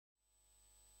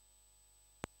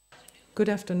Good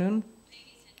afternoon.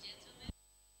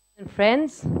 And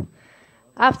friends,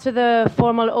 after the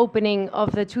formal opening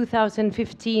of the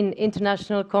 2015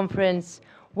 International Conference,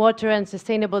 Water and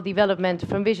Sustainable Development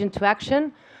from Vision to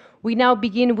Action, we now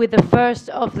begin with the first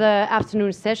of the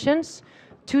afternoon sessions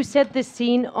to set the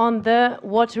scene on the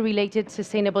water-related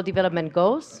sustainable development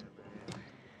goals.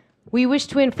 We wish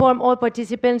to inform all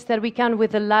participants that we can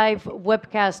with a live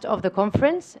webcast of the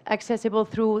conference, accessible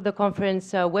through the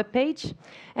conference webpage,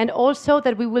 and also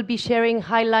that we will be sharing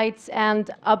highlights and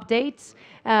updates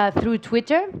through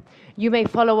Twitter. You may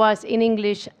follow us in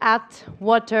English at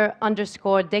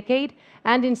water_decade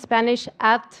and in Spanish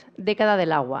at Década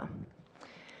del Agua.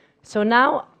 So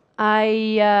now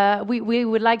we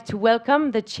would like to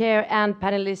welcome the chair and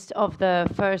panelists of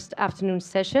the first afternoon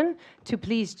session to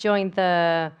please join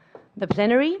the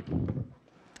plenary,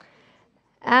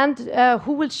 and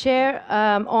who will share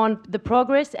on the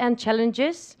progress and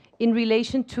challenges in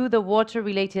relation to the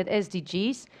water-related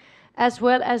SDGs, as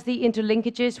well as the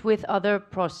interlinkages with other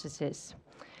processes.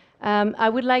 I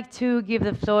would like to give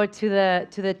the floor to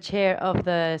the chair of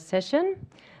the session,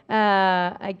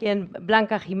 again,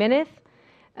 Blanca Jimenez,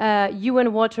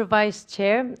 UN Water Vice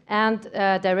Chair and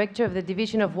Director of the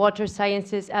Division of Water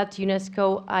Sciences at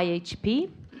UNESCO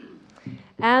IHP.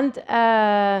 And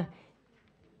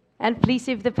please,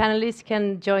 if the panelists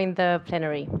can join the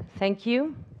plenary. Thank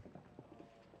you.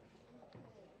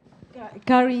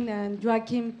 Karin and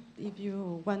Joachim, if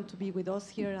you want to be with us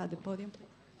here at the podium.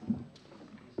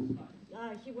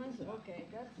 He wants, okay,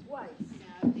 that's wise.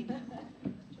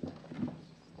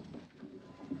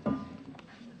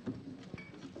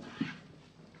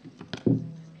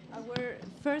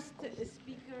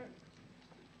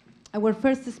 Our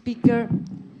first speaker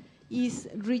is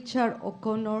Richard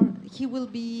O'Connor. He will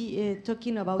be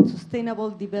talking about sustainable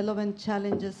development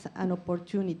challenges and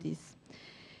opportunities.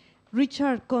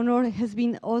 Richard O'Connor has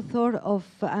been author of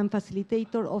and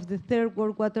facilitator of the Third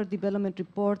World Water Development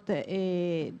Report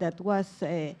that was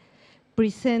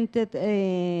presented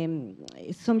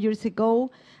some years ago,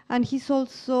 and he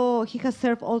has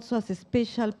served also as a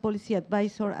special policy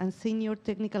advisor and senior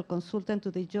technical consultant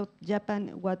to the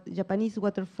Japanese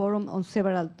Water Forum on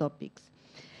several topics.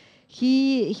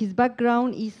 His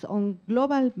background is on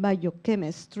global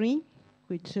biochemistry,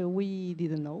 which we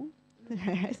didn't know.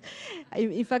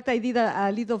 In fact, I did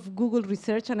a little of Google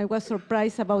research, and I was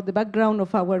surprised about the background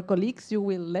of our colleagues. You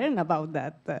will learn about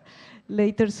that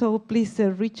later. So please,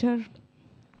 Richard.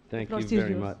 Thank you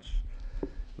very much.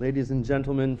 Ladies and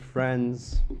gentlemen,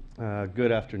 friends,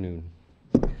 good afternoon.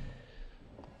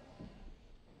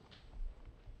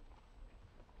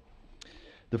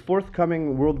 The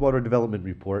forthcoming World Water Development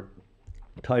Report,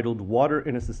 titled Water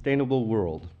in a Sustainable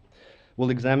World, will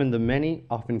examine the many,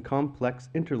 often complex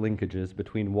interlinkages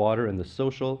between water and the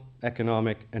social,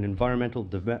 economic, and environmental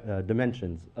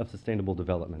dimensions of sustainable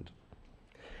development.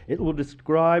 It will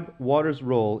describe water's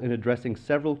role in addressing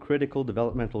several critical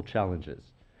developmental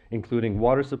challenges, including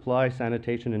water supply,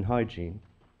 sanitation, and hygiene,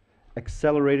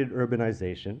 accelerated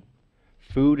urbanization,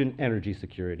 food and energy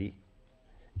security,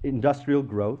 industrial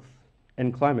growth,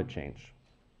 and climate change.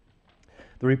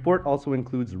 The report also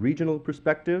includes regional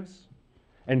perspectives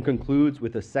and concludes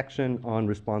with a section on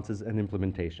responses and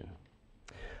implementation.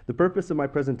 The purpose of my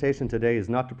presentation today is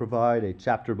not to provide a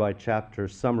chapter-by-chapter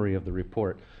summary of the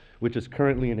report, which is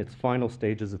currently in its final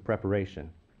stages of preparation,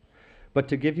 but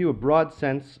to give you a broad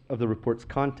sense of the report's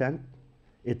content,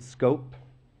 its scope,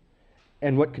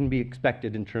 and what can be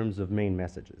expected in terms of main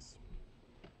messages.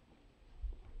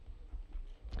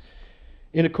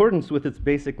 In accordance with its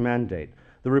basic mandate,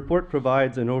 the report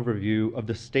provides an overview of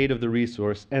the state of the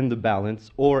resource and the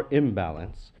balance or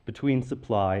imbalance between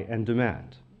supply and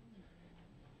demand.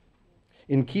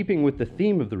 In keeping with the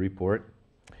theme of the report,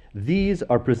 these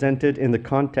are presented in the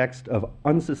context of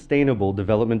unsustainable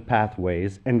development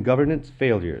pathways and governance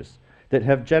failures that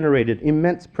have generated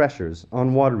immense pressures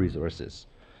on water resources,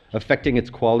 affecting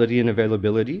its quality and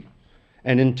availability,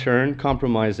 and in turn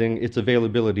compromising its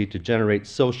availability to generate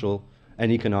social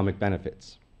and economic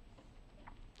benefits.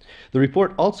 The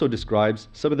report also describes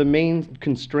some of the main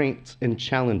constraints and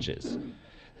challenges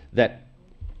that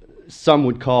some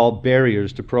would call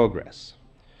barriers to progress.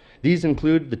 These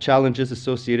include the challenges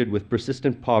associated with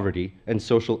persistent poverty and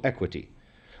social equity,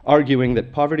 arguing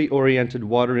that poverty-oriented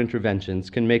water interventions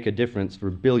can make a difference for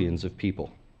billions of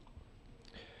people.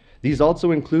 These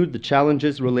also include the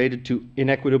challenges related to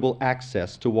inequitable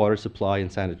access to water supply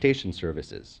and sanitation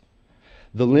services,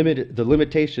 the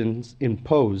limitations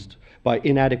imposed by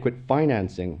inadequate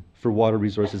financing for water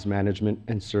resources management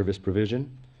and service provision,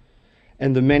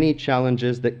 and the many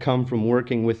challenges that come from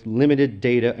working with limited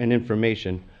data and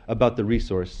information about the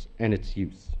resource and its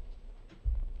use.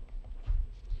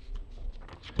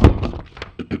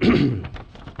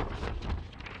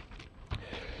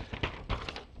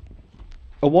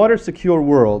 A water-secure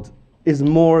world is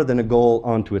more than a goal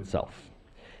unto itself.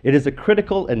 It is a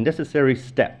critical and necessary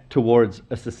step towards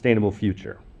a sustainable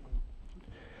future.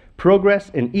 Progress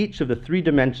in each of the three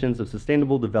dimensions of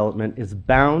sustainable development is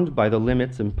bound by the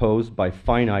limits imposed by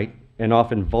finite and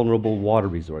often vulnerable water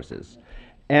resources,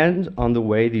 and on the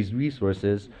way these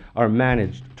resources are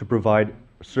managed to provide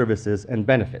services and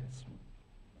benefits.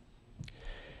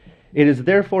 It is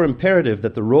therefore imperative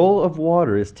that the role of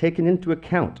water is taken into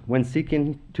account when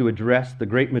seeking to address the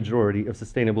great majority of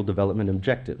sustainable development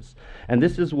objectives. And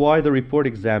this is why the report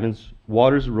examines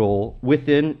water's role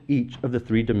within each of the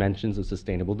three dimensions of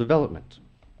sustainable development.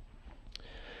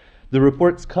 The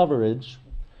report's coverage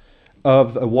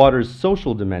of water's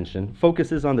social dimension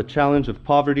focuses on the challenge of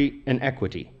poverty and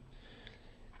equity,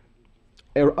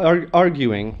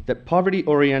 arguing that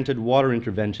poverty-oriented water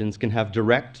interventions can have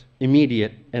direct,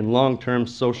 immediate, and long-term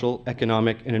social,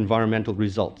 economic, and environmental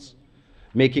results,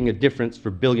 making a difference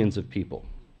for billions of people.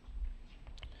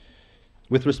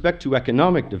 With respect to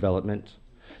economic development,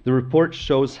 the report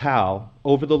shows how,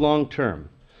 over the long term,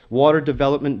 water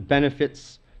development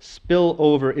benefits spill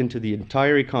over into the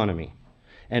entire economy,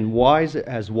 and wise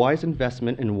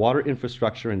investment in water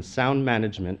infrastructure and sound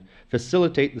management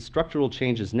facilitate the structural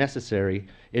changes necessary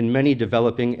in many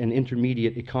developing and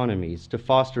intermediate economies to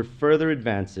foster further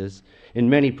advances in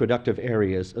many productive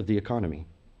areas of the economy.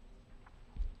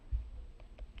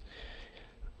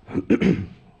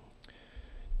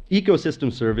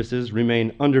 Ecosystem services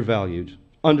remain undervalued,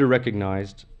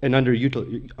 underrecognized, and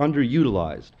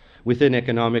underutilized within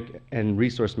economic and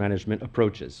resource management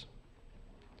approaches.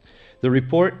 The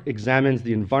report examines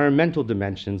the environmental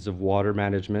dimensions of water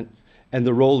management and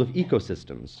the role of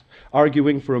ecosystems,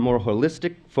 arguing for a more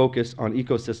holistic focus on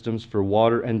ecosystems for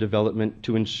water and development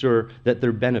to ensure that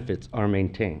their benefits are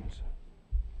maintained.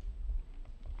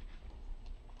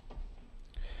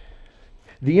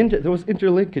 Those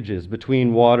interlinkages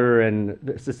between water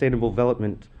and sustainable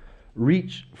development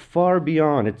reach far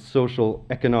beyond its social,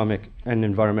 economic, and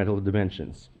environmental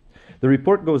dimensions. The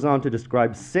report goes on to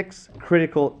describe 6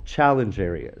 critical challenge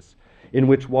areas in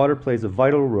which water plays a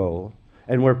vital role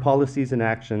and where policies and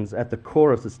actions at the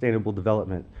core of sustainable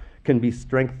development can be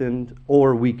strengthened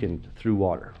or weakened through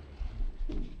water.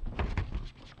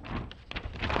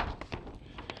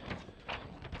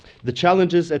 The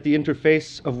challenges at the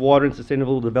interface of water and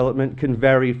sustainable development can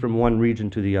vary from one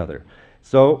region to the other.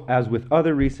 So, as with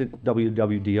other recent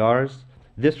WWDRs,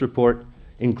 this report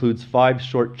includes 5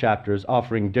 short chapters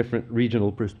offering different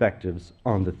regional perspectives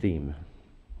on the theme.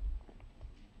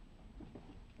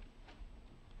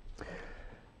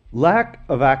 Lack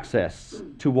of access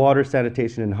to water,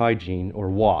 sanitation, and hygiene, or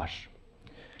WASH,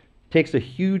 takes a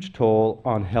huge toll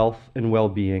on health and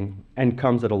well-being and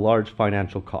comes at a large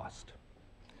financial cost,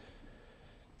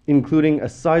 including a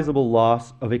sizable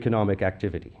loss of economic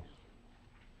activity.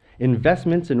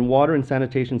 Investments in water and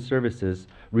sanitation services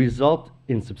result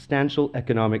in substantial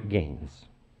economic gains.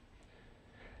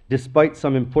 Despite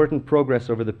some important progress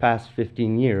over the past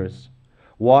 15 years,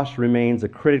 WASH remains a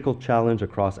critical challenge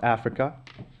across Africa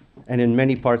and in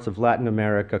many parts of Latin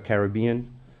America,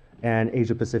 Caribbean, and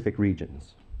Asia-Pacific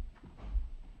regions.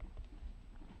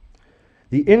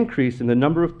 The increase in the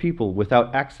number of people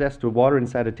without access to water and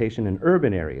sanitation in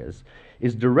urban areas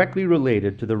is directly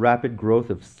related to the rapid growth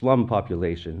of slum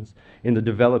populations in the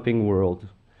developing world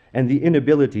and the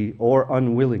inability or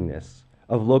unwillingness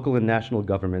of local and national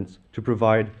governments to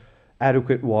provide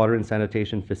adequate water and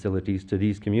sanitation facilities to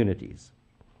these communities.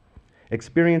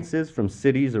 Experiences from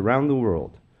cities around the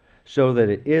world show that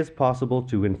it is possible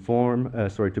to improve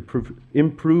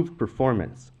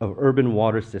performance of urban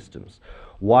water systems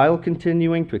while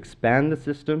continuing to expand the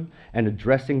system and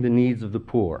addressing the needs of the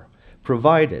poor,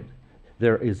 provided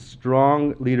there is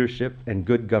strong leadership and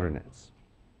good governance.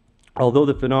 Although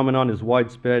the phenomenon is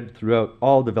widespread throughout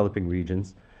all developing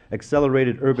regions,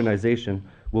 accelerated urbanization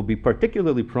will be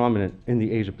particularly prominent in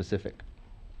the Asia-Pacific.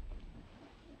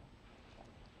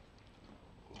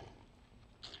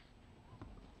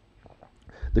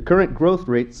 The current growth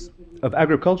rates of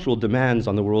agricultural demands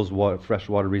on the world's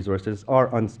freshwater resources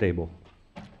are unsustainable.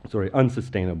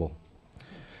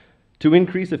 To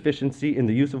increase efficiency in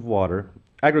the use of water,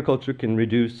 agriculture can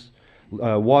reduce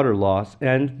water loss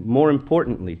and, more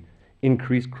importantly,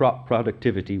 increase crop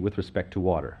productivity with respect to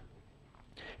water.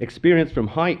 Experience from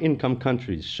high-income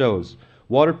countries shows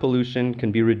water pollution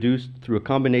can be reduced through a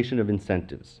combination of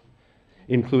incentives,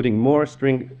 including more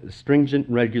stringent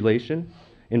regulation,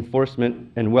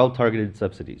 enforcement, and well-targeted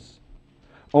subsidies.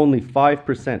 only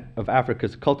 5% of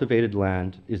Africa's cultivated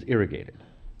land is irrigated.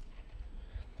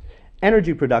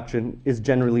 Energy production is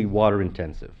generally water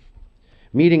intensive.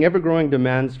 Meeting ever-growing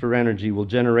demands for energy will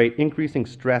generate increasing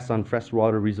stress on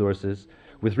freshwater resources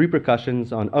with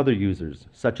repercussions on other users,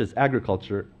 such as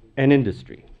agriculture and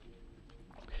industry.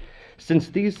 Since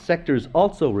these sectors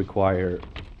also require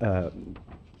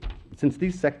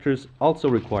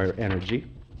energy,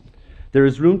 there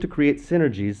is room to create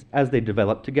synergies as they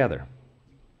develop together.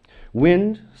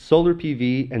 Wind, solar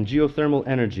PV, and geothermal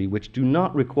energy, which do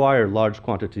not require large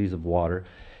quantities of water,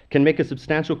 can make a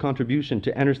substantial contribution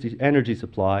to energy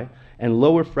supply and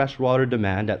lower freshwater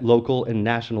demand at local and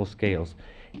national scales,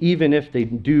 even if they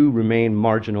do remain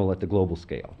marginal at the global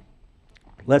scale.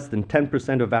 Less than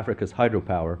 10% of Africa's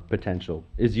hydropower potential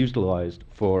is utilized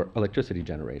for electricity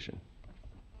generation.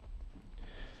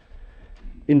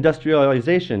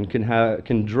 Industrialization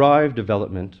can drive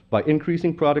development by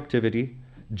increasing productivity,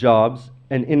 jobs,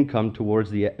 and income towards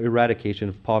the eradication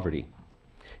of poverty.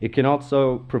 It can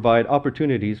also provide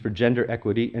opportunities for gender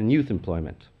equity and youth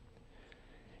employment.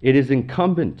 It is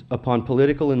incumbent upon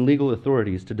political and legal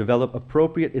authorities to develop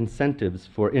appropriate incentives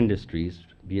for industries,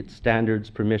 be it standards,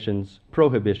 permissions,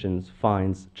 prohibitions,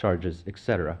 fines, charges,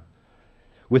 etc.,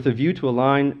 with a view to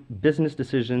align business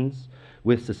decisions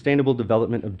with sustainable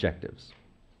development objectives.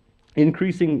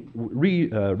 Increasing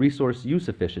resource use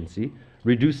efficiency,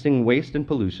 reducing waste and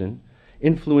pollution,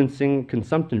 influencing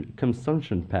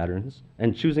consumption patterns,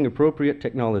 and choosing appropriate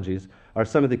technologies are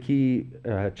some of the key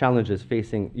challenges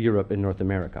facing Europe and North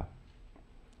America.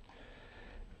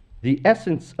 The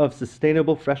essence of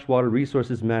sustainable freshwater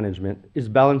resources management is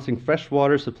balancing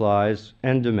freshwater supplies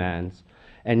and demands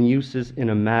and uses in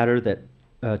a manner that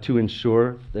to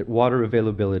ensure that water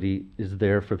availability is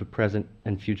there for the present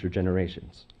and future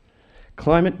generations.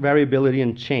 Climate variability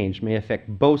and change may affect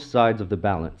both sides of the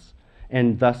balance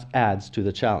and thus adds to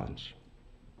the challenge.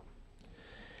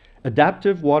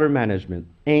 Adaptive water management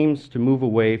aims to move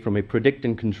away from a predict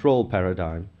and control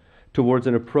paradigm towards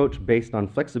an approach based on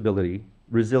flexibility,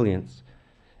 resilience,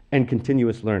 and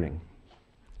continuous learning.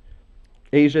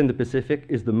 Asia and the Pacific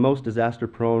is the most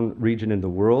disaster-prone region in the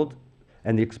world,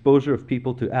 and the exposure of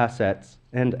people to assets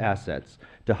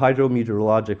to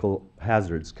hydrometeorological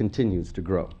hazards continues to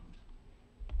grow.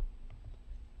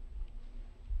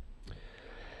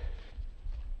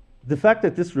 The fact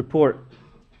that this report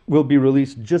will be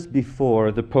released just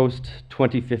before the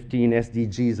post-2015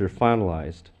 SDGs are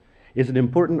finalized is an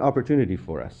important opportunity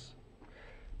for us.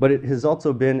 But it has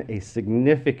also been a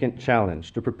significant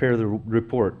challenge to prepare the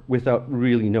report without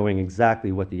really knowing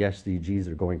exactly what the SDGs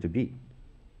are going to be.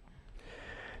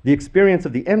 The experience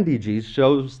of the MDGs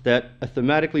shows that a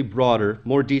thematically broader,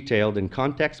 more detailed, and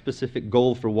context-specific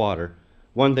goal for water,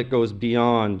 one that goes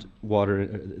beyond water,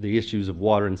 the issues of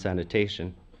water and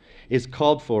sanitation, is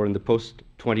called for in the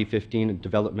post-2015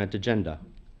 development agenda.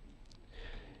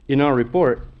 In our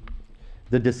report,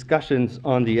 the discussions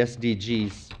on the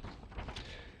SDGs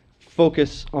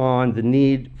focus on the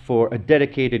need for a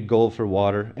dedicated goal for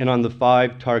water and on the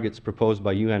 5 targets proposed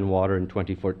by UN Water in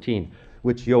 2014,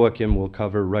 which Joachim will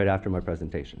cover right after my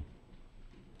presentation.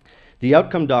 The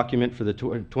outcome document for the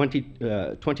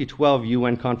 2012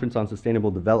 UN Conference on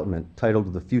Sustainable Development,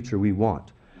 titled The Future We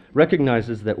Want,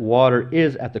 recognizes that water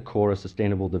is at the core of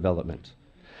sustainable development.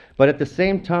 But at the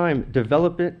same time,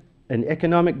 development and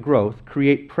economic growth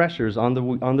create pressures on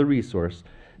the resource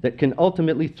that can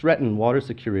ultimately threaten water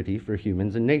security for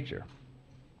humans and nature.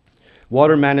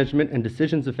 Water management and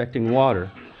decisions affecting water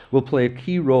will play a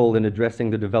key role in addressing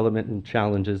the development and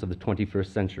challenges of the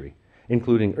 21st century,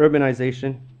 including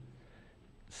urbanization,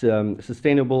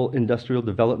 sustainable industrial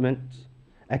development,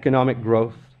 economic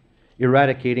growth,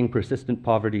 eradicating persistent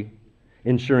poverty,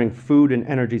 ensuring food and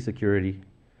energy security,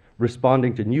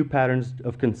 responding to new patterns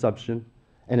of consumption,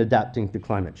 and adapting to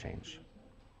climate change.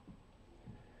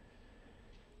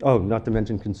 Oh, not to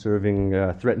mention conserving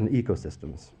threatened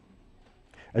ecosystems.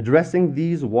 Addressing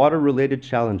these water-related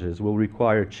challenges will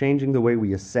require changing the way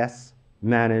we assess,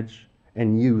 manage,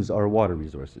 and use our water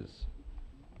resources.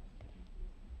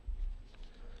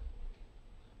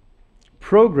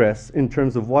 Progress in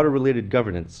terms of water-related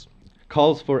governance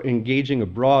calls for engaging a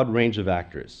broad range of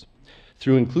actors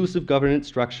through inclusive governance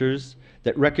structures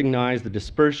that recognize the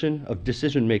dispersion of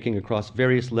decision-making across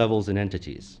various levels and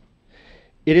entities.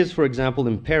 It is, for example,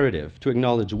 imperative to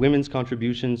acknowledge women's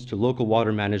contributions to local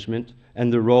water management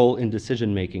and their role in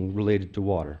decision-making related to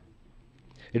water.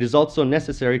 It is also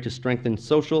necessary to strengthen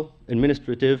social,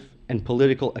 administrative, and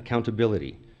political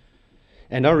accountability.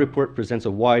 And our report presents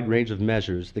a wide range of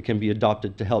measures that can be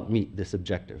adopted to help meet this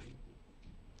objective.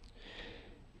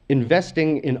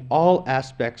 Investing in all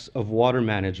aspects of water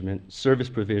management, service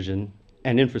provision,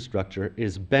 and infrastructure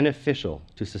is beneficial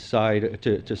to society,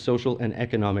 to social and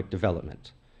economic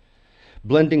development.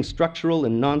 Blending structural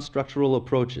and non-structural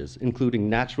approaches, including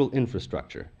natural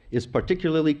infrastructure, is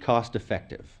particularly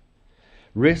cost-effective.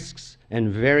 Risks and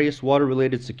various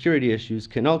water-related security issues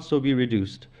can also be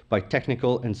reduced by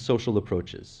technical and social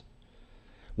approaches.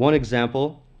 One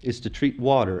example is to treat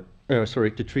wastewater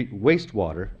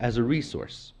as a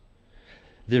resource.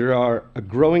 There are a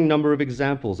growing number of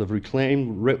examples of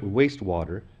reclaimed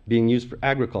wastewater being used for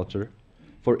agriculture,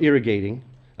 for irrigating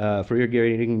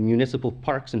municipal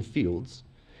parks and fields,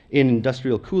 in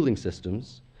industrial cooling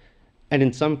systems, and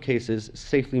in some cases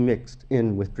safely mixed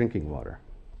in with drinking water.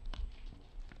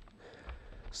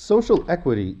 Social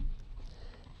equity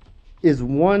is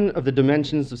one of the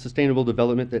dimensions of sustainable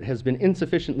development that has been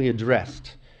insufficiently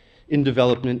addressed in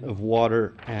development of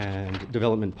water and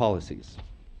development policies.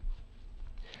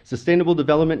 Sustainable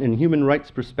development and human rights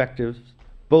perspectives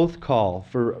both call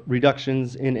for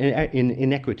reductions in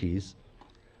inequities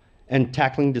and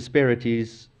tackling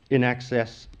disparities in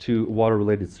access to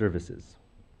water-related services.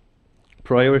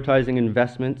 Prioritizing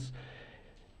investments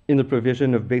in the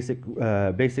provision of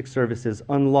basic services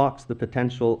unlocks the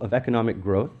potential of economic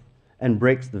growth and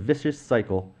breaks the vicious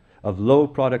cycle of low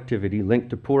productivity linked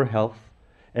to poor health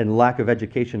and lack of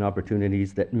education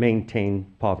opportunities that maintain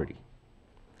poverty.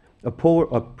 A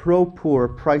pro-poor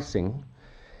pricing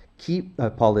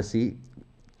policy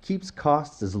keeps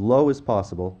costs as low as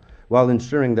possible while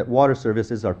ensuring that water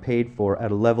services are paid for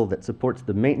at a level that supports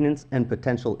the maintenance and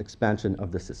potential expansion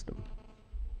of the system.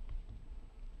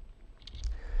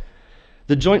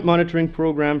 The Joint Monitoring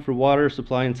Program for Water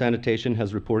Supply and Sanitation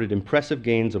has reported impressive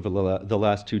gains over the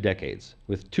last 2 decades,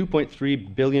 with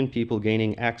 2.3 billion people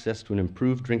gaining access to an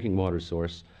improved drinking water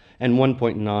source and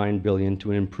 1.9 billion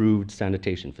to an improved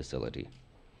sanitation facility.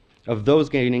 Of those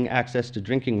gaining access to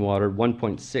drinking water,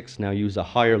 1.6 now use a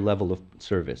higher level of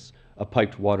service, a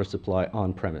piped water supply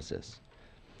on premises.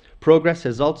 Progress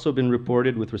has also been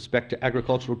reported with respect to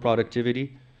agricultural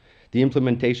productivity, the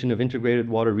implementation of integrated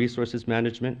water resources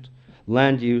management,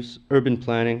 land use, urban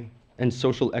planning, and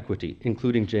social equity,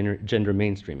 including gender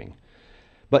mainstreaming.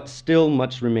 But still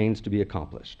much remains to be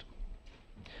accomplished.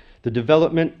 The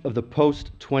development of the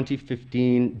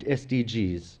post-2015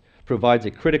 SDGs provides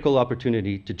a critical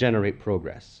opportunity to generate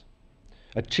progress.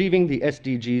 Achieving the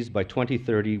SDGs by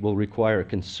 2030 will require a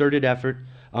concerted effort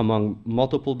among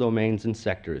multiple domains and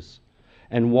sectors,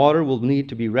 and water will need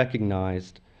to be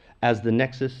recognized as the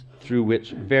nexus through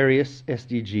which various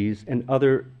SDGs and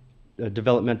other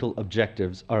developmental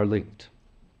objectives are linked.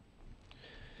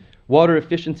 Water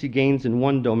efficiency gains in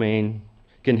one domain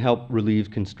can help relieve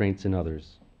constraints in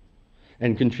others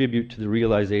and contribute to the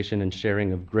realization and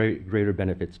sharing of greater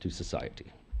benefits to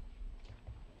society.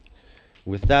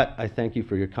 With that, I thank you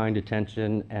for your kind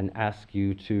attention and ask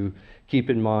you to keep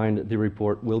in mind the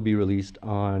report will be released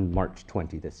on March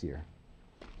 20 this year.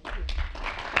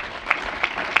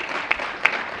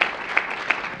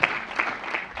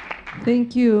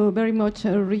 Thank you very much,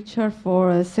 Richard,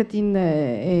 for setting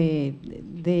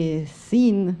the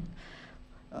scene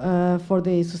for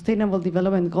the Sustainable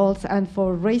Development Goals and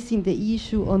for raising the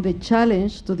issue on the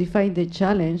challenge, to define the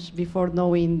challenge before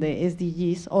knowing the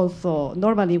SDGs. Also,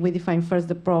 normally we define first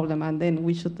the problem and then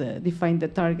we should define the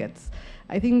targets.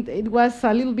 I think it was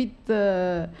a little bit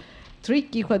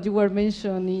tricky what you were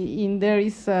mentioning. There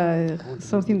is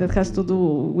something that has to do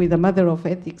with a matter of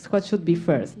ethics. What should be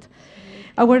first?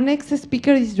 Our next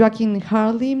speaker is Joaquin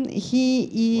Harley.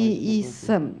 He is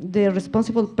the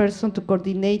responsible person to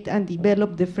coordinate and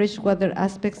develop the freshwater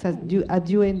aspects at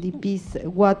UNDP's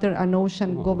water and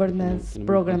ocean governance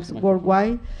programs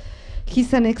worldwide.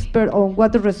 He's an expert on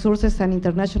water resources and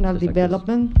international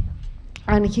development,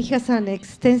 and he has an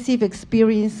extensive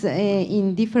experience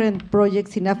in different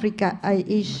projects in Africa,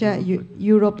 Asia,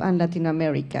 Europe, and Latin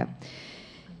America.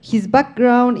 His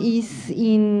background is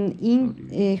in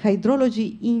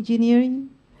hydrology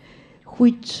engineering,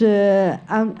 which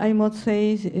I must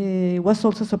say was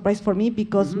also a surprise for me,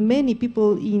 because many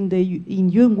people in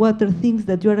Young Water think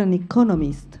that you are an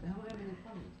economist.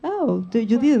 Oh,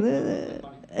 you did?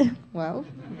 Well,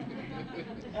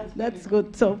 that's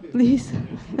good. So please,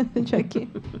 Jackie.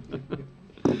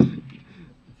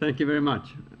 Thank you very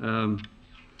much.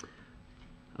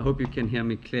 I hope you can hear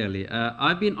me clearly.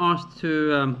 I've been asked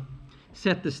to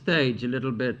set the stage a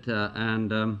little bit,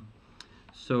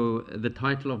 so the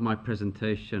title of my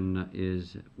presentation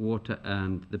is Water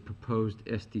and the Proposed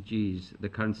SDGs, the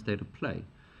Current State of Play.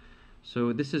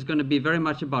 So this is going to be very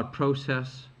much about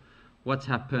process, what's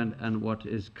happened and what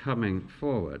is coming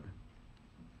forward.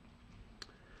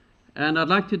 And I'd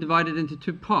like to divide it into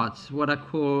two parts, what I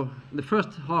call the first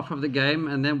half of the game,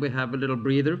 and then we have a little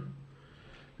breather,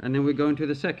 and then we go into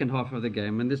the second half of the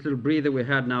game, and this little breather we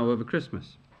had now over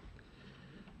Christmas.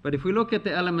 But if we look at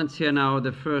the elements here now,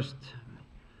 the first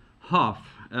half,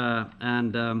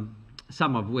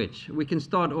 some of which, we can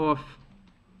start off,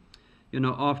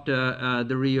 after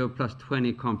the Rio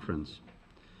 +20 conference.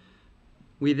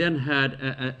 We then had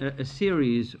a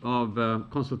series of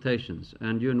consultations,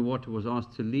 and UN Water was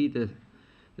asked to lead the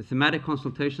thematic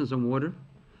consultations on water,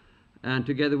 and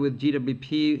together with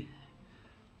GWP,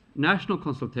 national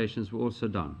consultations were also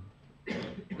done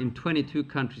in 22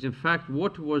 countries. In fact,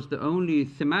 water was the only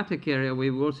thematic area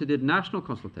where we also did national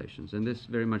consultations, and this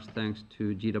very much thanks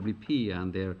to GWP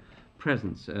and their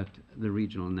presence at the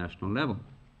regional and national level.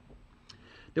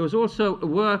 There was also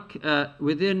work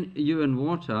within UN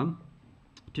Water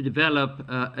to develop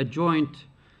a joint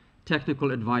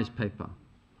technical advice paper,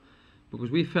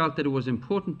 because we felt that it was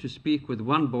important to speak with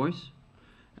one voice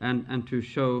and to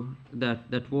show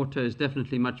that water is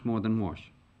definitely much more than wash.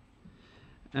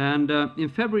 And in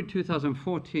February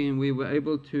 2014, we were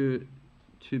able to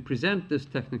present this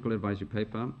technical advisory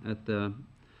paper at the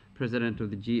President of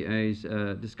the GA's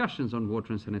discussions on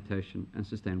water and sanitation and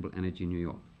sustainable energy in New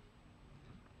York.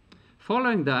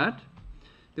 Following that,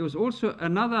 there was also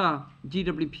another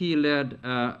GWP-led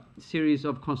series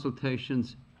of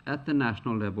consultations at the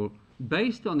national level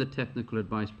based on the technical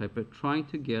advice paper, trying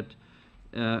to get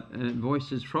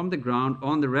voices from the ground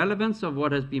on the relevance of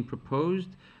what has been proposed,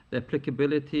 the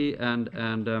applicability, and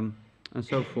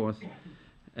so forth,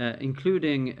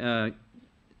 including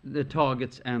the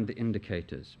targets and the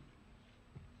indicators.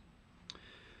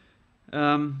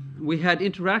 We had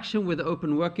interaction with the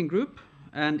Open Working Group,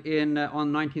 and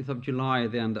on 19th of July,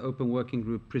 then, the Open Working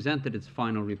Group presented its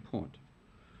final report.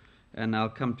 And I'll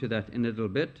come to that in a little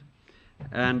bit.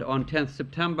 And on 10th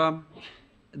September,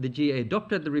 the GA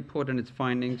adopted the report and its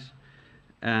findings,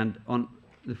 and on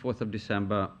the 4th of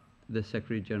December, the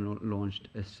Secretary General launched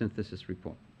a synthesis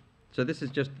report. So this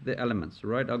is just the elements,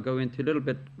 right? I'll go into a little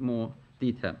bit more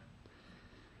detail.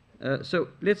 So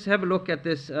let's have a look at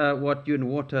this, what UN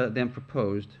Water then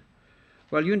proposed.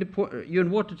 Well, UN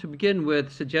Water, to begin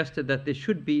with, suggested that there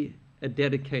should be a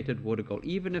dedicated water goal.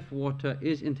 Even if water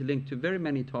is interlinked to very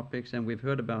many topics, and we've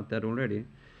heard about that already,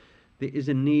 there is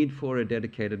a need for a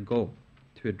dedicated goal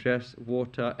to address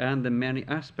water and the many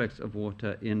aspects of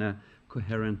water in a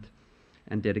coherent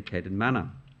and dedicated manner.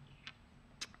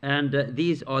 And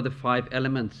these are the 5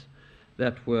 elements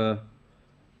that were,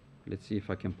 let's see if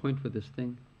I can point with this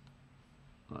thing.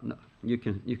 Oh, no, you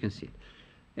can see it.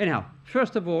 Anyhow,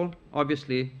 first of all,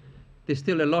 obviously, there's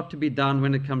still a lot to be done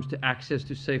when it comes to access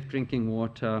to safe drinking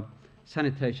water,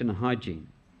 sanitation and hygiene.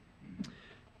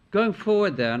 Going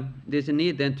forward then, there's a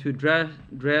need then to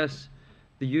address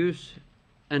the use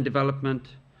and development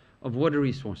of water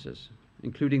resources,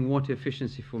 including water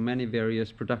efficiency for many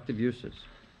various productive uses.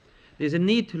 There's a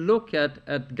need to look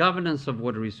at governance of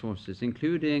water resources,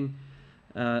 including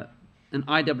an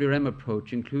IWRM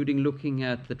approach, including looking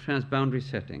at the transboundary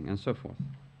setting and so forth,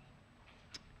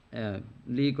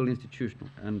 legal, institutional,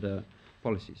 and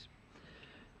policies.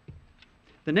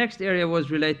 The next area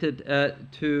was related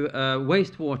to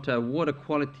wastewater, water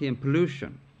quality and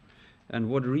pollution, and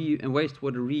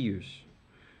wastewater reuse.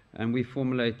 And we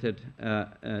formulated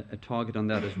a target on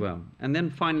that as well. And then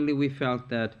finally, we felt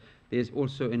that there's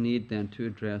also a need then to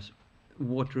address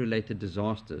water-related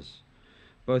disasters,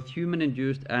 both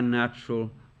human-induced and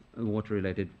natural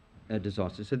water-related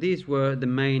disasters. So these were the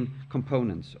main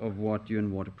components of what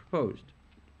UN Water proposed.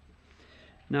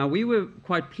 Now, we were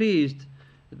quite pleased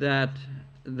that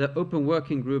the Open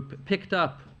Working Group picked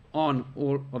up on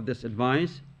all of this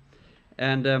advice,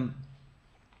 and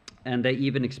they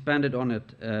even expanded on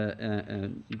it,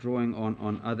 drawing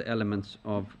on other elements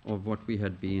of what we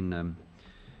had been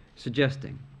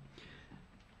suggesting.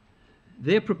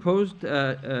 Their proposed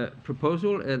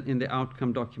proposal in the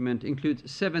outcome document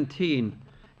includes 17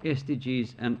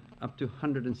 SDGs and up to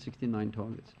 169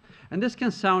 targets. And this can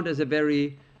sound as a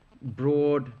very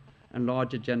broad and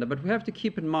large agenda, but we have to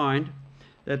keep in mind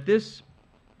that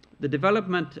the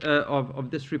development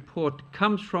of this report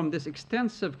comes from this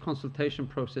extensive consultation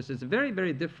process. It's a very,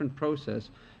 very different process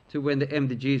to when the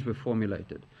MDGs were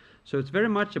formulated. So it's very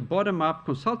much a bottom-up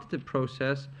consultative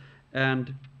process,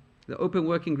 and the Open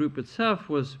Working Group itself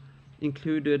was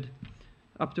included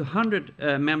up to 100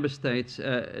 member states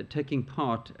taking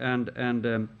part,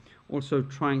 and also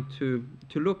trying to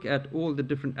look at all the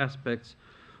different aspects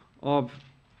of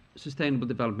sustainable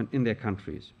development in their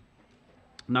countries.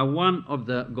 Now, one of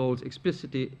the goals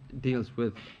explicitly deals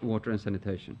with water and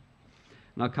sanitation.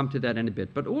 and I'll come to that in a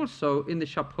bit. But also in the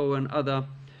chapeau and other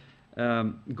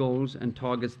goals and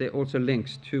targets, there are also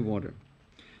links to water.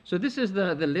 So this is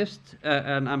the list,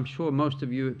 and I'm sure most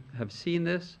of you have seen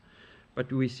this,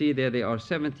 but we see there are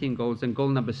 17 goals, and goal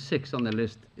number 6 on the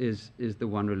list is the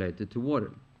one related to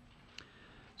water.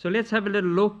 So let's have a little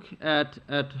look at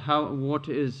how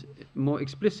water is more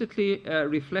explicitly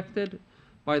reflected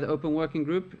by the Open Working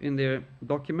Group in their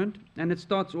document, and it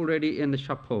starts already in the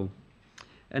chapeau,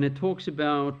 and it talks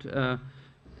about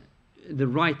the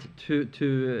right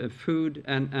to food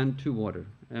and to water.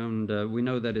 And we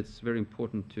know that it's very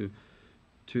important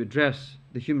to address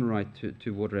the human right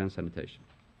to water and sanitation,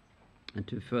 and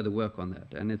to further work on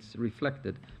that. And it's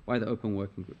reflected by the Open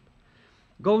Working Group.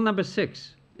 Goal number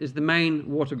 6 is the main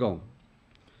water goal.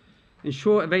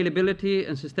 Ensure availability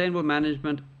and sustainable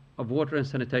management of water and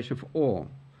sanitation for all.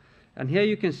 And here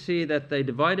you can see that they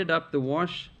divided up the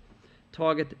WASH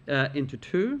target into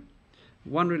 2,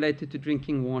 one related to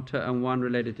drinking water and one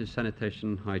related to sanitation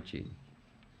and hygiene.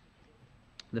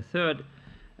 The third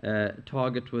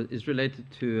target is related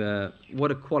to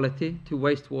water quality, to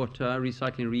wastewater,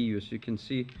 recycling, reuse. You can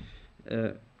see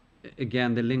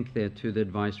again the link there to the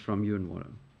advice from UN Water.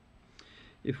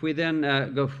 If we then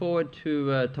go forward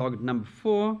to target number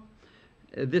 4,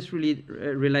 this really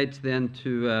relates then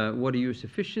to water use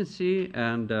efficiency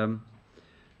and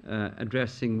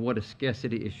addressing water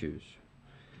scarcity issues.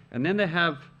 And then they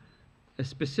have a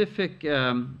specific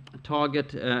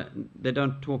target. They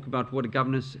don't talk about water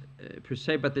governance per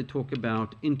se, but they talk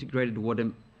about integrated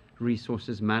water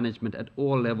resources management at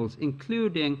all levels,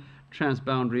 including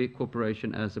transboundary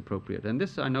cooperation as appropriate. And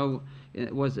this, I know,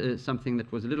 was something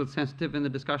that was a little sensitive in the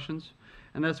discussions,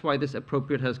 and that's why this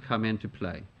appropriate has come into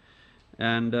play.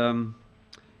 And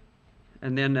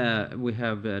then we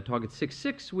have target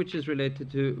 6.6, which is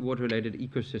related to water-related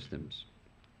ecosystems.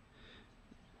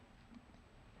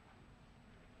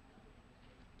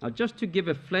 Now, just to give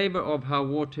a flavor of how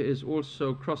water is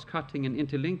also cross-cutting and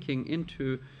interlinking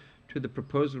into the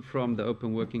proposal from the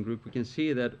Open Working Group, we can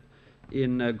see that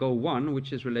in Goal 1,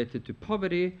 which is related to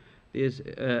poverty, there's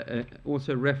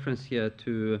also a reference here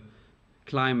to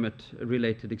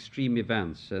climate-related extreme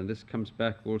events, and this comes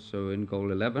back also in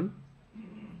Goal 11.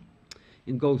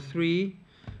 In Goal 3,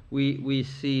 we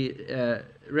see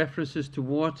references to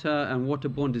water and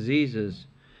waterborne diseases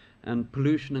and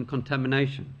pollution and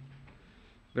contamination,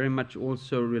 very much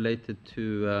also related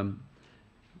to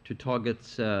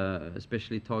targets,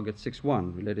 especially target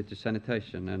 6.1 related to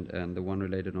sanitation and the one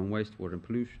related on wastewater and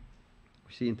pollution.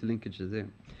 We see interlinkages there.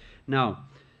 Now,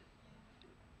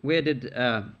 where did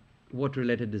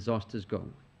water-related disasters go?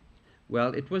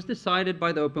 Well, it was decided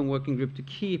by the Open Working Group to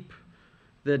keep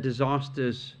the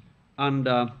disasters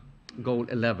under Goal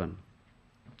 11.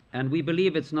 And we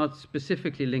believe it's not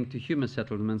specifically linked to human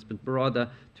settlements, but rather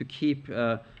to keep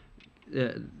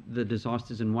the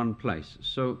disasters in one place.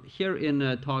 So here in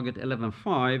target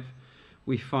 11.5,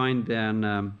 we find then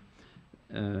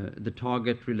the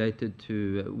target related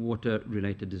to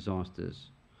water-related disasters.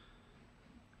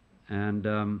 And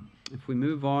if we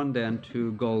move on then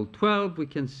to Goal 12, we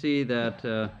can see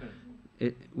that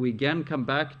we again come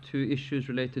back to issues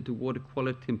related to water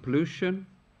quality and pollution.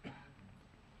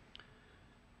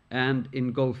 And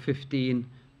in Goal 15,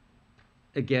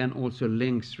 again, also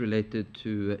links related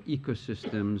to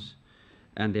ecosystems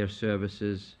and their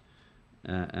services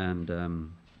and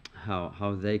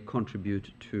how they contribute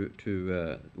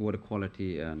to water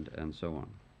quality and so on.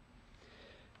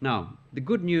 Now, the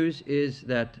good news is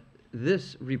that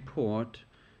this report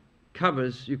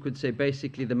covers, you could say,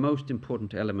 basically the most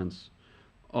important elements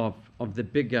of the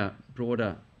bigger,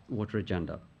 broader water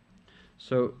agenda.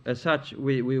 So as such,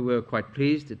 we were quite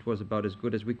pleased. It was about as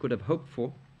good as we could have hoped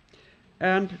for.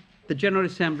 And the General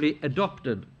Assembly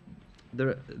adopted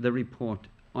the report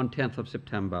on 10th of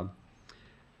September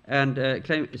and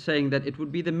saying that it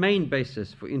would be the main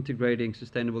basis for integrating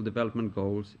sustainable development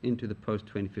goals into the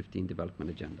post-2015 development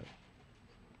agenda.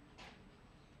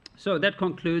 So that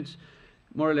concludes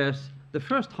more or less the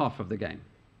first half of the game.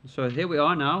 So here we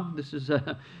are now. This is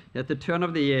at the turn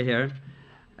of the year here,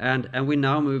 and we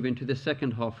now move into the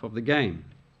second half of the game.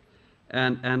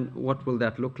 And what will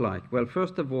that look like? Well,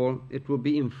 first of all, it will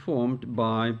be informed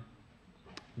by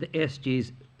the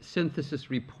SG's synthesis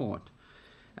report.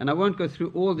 And I won't go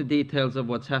through all the details of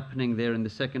what's happening there in the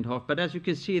second half, but as you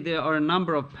can see, there are a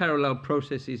number of parallel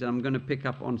processes. I'm going to pick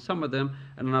up on some of them,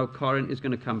 and now Karin is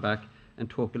going to come back and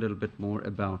talk a little bit more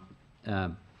about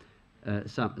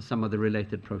some of the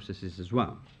related processes as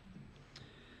well.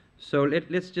 So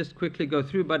let's just quickly go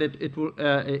through, but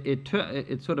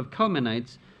it sort of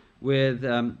culminates with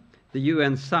the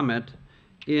UN summit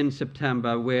in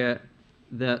September, where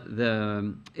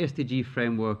the SDG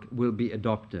framework will be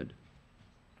adopted.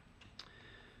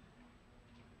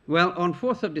 Well, on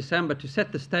 4th of December, to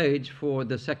set the stage for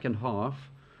the second half,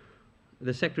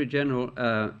 the Secretary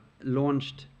General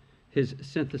launched his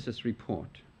synthesis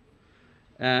report.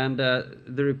 And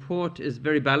the report is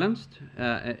very balanced.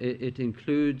 It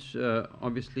includes,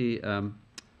 obviously,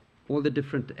 all the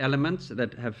different elements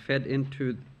that have fed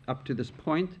into up to this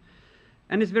point,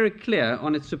 and is very clear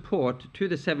on its support to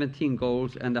the 17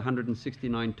 goals and the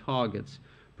 169 targets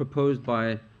proposed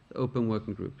by the Open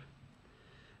Working Group.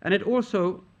 And it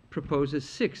also proposes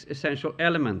 6 essential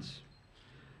elements.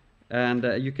 And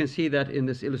you can see that in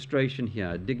this illustration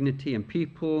here: dignity and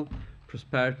people,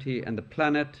 prosperity and the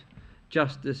planet,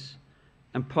 justice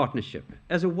and partnership,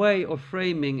 as a way of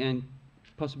framing and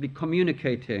possibly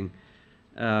communicating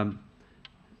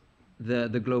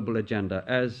the global agenda.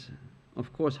 As,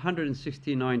 of course,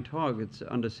 169 targets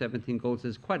under 17 goals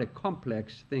is quite a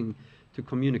complex thing to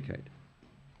communicate.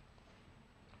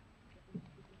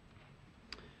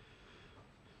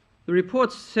 The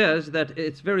report says that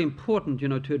it's very important,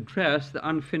 to address the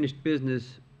unfinished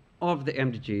business of the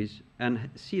MDGs and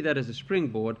see that as a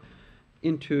springboard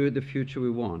into the future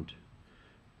we want.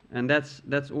 And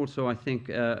that's also, I think,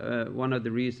 one of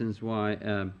the reasons why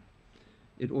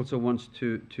it also wants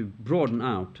to broaden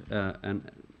out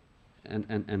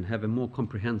and have a more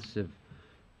comprehensive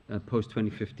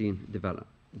post-2015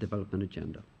 development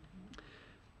agenda.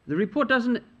 The report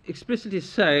doesn't explicitly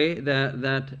say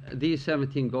that these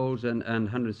 17 goals and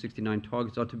 169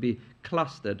 targets are to be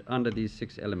clustered under these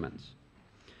 6 elements.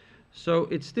 So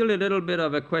it's still a little bit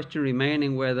of a question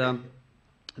remaining whether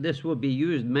this will be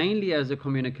used mainly as a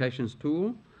communications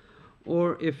tool,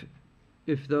 or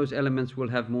if those elements will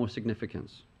have more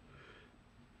significance.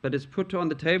 But it's put on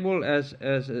the table as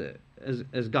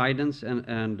guidance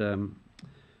and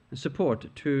support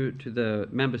to the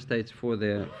member states for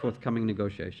their forthcoming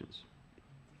negotiations.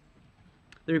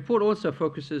 The report also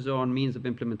focuses on means of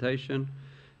implementation.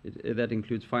 That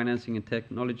includes financing and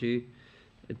technology.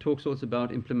 It talks also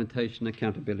about implementation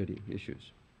accountability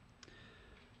issues.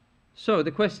 So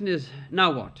the question is,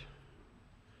 now what?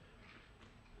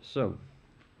 So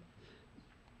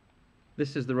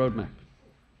this is the roadmap.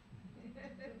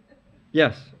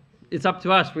 Yes, it's up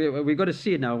to us. We've got to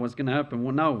see now what's going to happen.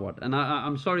 Well, now what? And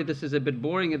I'm sorry this is a bit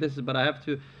boring, but I have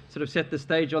to sort of set the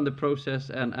stage on the process,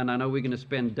 and I know we're going to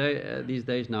spend these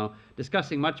days now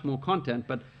discussing much more content,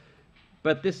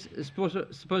 but this is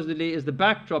supposedly is the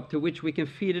backdrop to which we can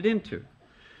feed it into.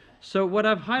 So what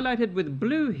I've highlighted with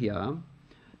blue here,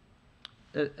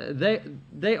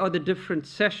 they are the different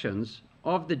sessions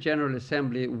of the General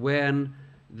Assembly when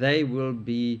they will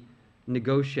be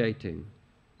negotiating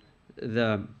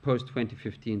the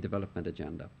post-2015 development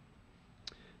agenda.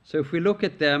 So if we look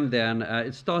at them then,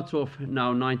 it starts off now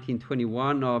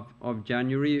 1921 of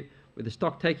January with the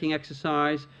stock-taking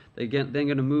exercise. They're going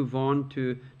to move on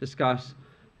to discuss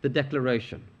the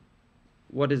declaration.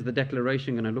 What is the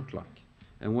declaration going to look like?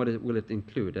 And what will it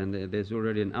include? And there's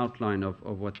already an outline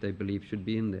of what they believe should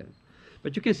be in there.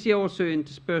 But you can see also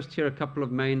interspersed here a couple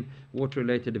of main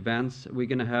water-related events. We're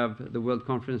going to have the World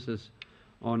Conferences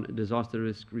on Disaster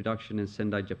Risk Reduction in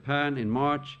Sendai, Japan in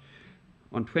March.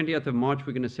 On 20th of March,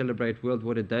 we're going to celebrate World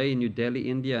Water Day in New Delhi,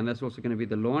 India, and that's also going to be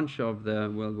the launch of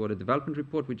the World Water Development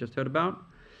Report we just heard about.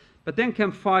 But then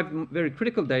come 5 very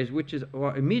critical days, which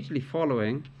are immediately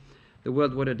following the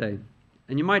World Water Day.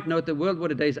 And you might note the World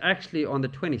Water Day is actually on the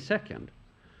 22nd,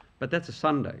 but that's a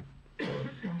Sunday.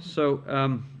 So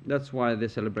that's why the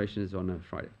celebration is on a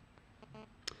Friday.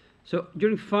 So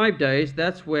during 5 days,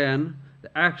 that's when the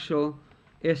actual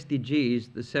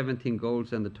SDGs, the 17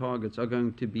 goals and the targets, are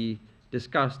going to be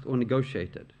discussed or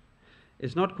negotiated.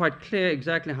 It's not quite clear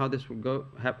exactly how this will go,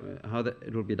 how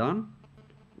it will be done,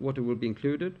 what it will be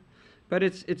included, but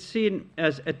it's seen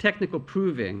as a technical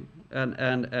proving,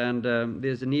 and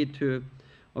there's a need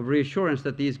of reassurance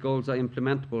that these goals are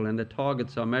implementable and the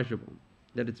targets are measurable,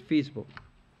 that it's feasible.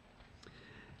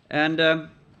 And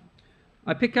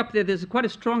I pick up there's quite a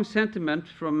strong sentiment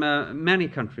from many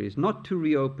countries not to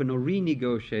reopen or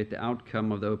renegotiate the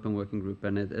outcome of the Open Working Group,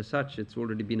 and as such it's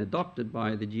already been adopted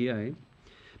by the GA.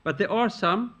 But there are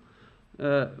some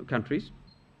countries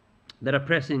that are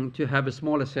pressing to have a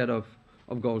smaller set of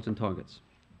goals and targets.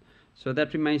 So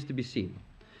that remains to be seen.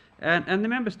 And the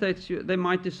member states, they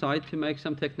might decide to make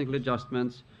some technical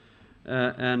adjustments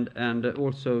and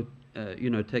also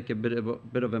take a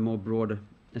bit of a more broader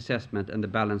assessment and the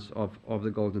balance of the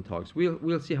goals and targets.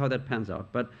 We'll see how that pans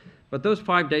out. But those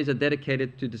 5 days are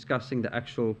dedicated to discussing the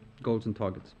actual goals and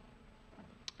targets.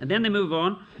 And then they move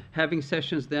on, having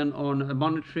sessions then on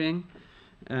monitoring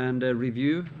and a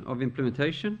review of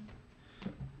implementation,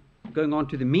 going on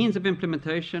to the means of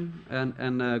implementation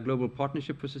and global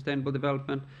partnership for sustainable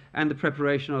development, and the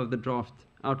preparation of the draft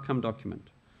outcome document.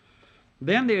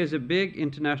 Then there is a big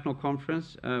international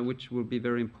conference which will be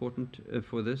very important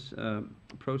for this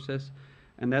process,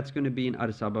 and that's going to be in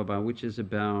Addis Ababa, which is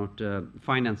about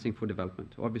financing for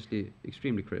development, obviously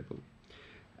extremely critical.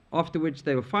 After which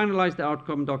they will finalize the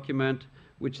outcome document,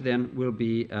 which then will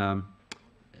be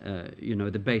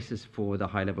the basis for the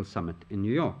high-level summit in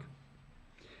New York.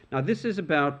 Now, this is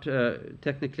about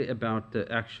technically about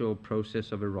the actual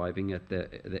process of arriving at the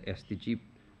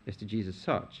SDGs as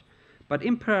such. But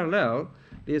in parallel,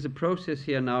 there's a process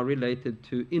here now related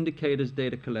to indicators,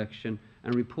 data collection,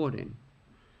 and reporting.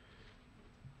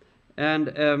 And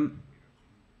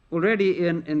already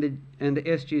in the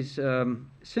SDGs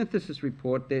synthesis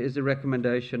report, there is a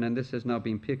recommendation, and this has now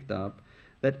been picked up,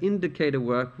 that indicator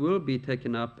work will be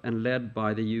taken up and led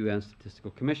by the UN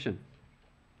Statistical Commission.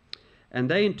 And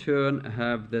they in turn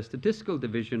have the statistical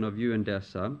division of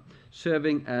UNDESA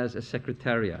serving as a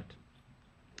secretariat.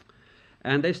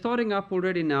 And they're starting up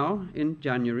already now in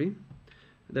January.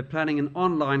 They're planning an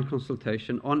online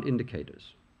consultation on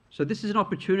indicators. So this is an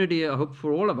opportunity, I hope,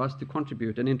 for all of us to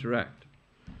contribute and interact.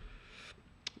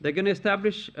 They're going to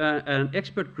establish an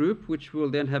expert group which will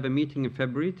then have a meeting in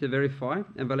February to verify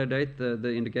and validate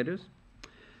the indicators.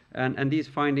 And these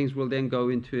findings will then go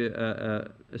into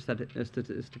a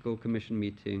statistical commission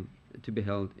meeting to be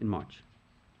held in March.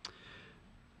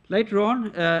 Later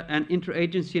on, an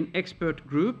interagency and expert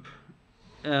group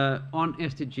on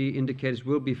SDG indicators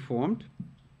will be formed.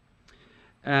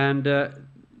 And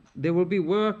there will be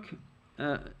work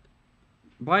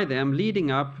by them leading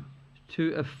up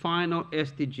to a final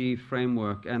SDG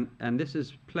framework. And this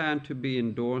is planned to be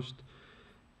endorsed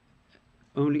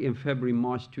only in February,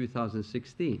 March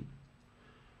 2016.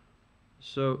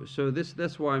 So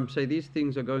that's why I'm saying these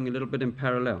things are going a little bit in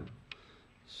parallel.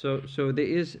 So there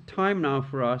is time now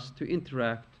for us to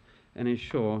interact and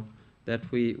ensure that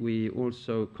we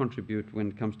also contribute when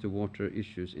it comes to water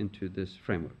issues into this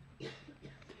framework.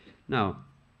 Now,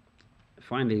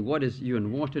 finally, what is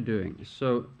UN Water doing?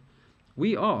 So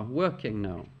we are working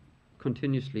now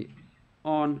continuously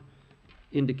on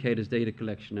indicators, data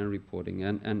collection and reporting,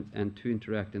 and to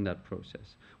interact in that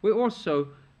process. We're also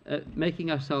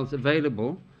making ourselves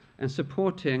available and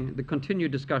supporting the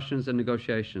continued discussions and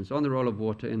negotiations on the role of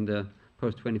water in the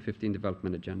post-2015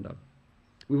 development agenda.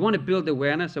 We want to build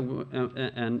awareness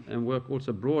and work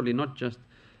also broadly, not just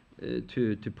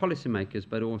to policymakers,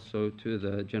 but also to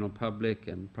the general public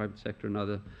and private sector and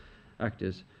other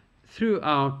actors through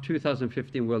our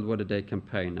 2015 World Water Day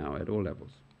campaign now at all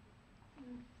levels.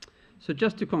 So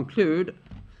just to conclude,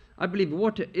 I believe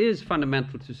water is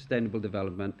fundamental to sustainable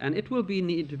development, and it will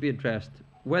need to be addressed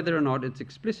whether or not it's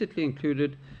explicitly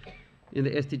included in the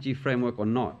SDG framework or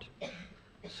not.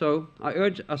 So I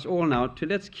urge us all now to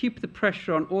let's keep the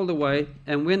pressure on all the way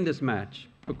and win this match,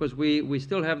 because we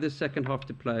still have this second half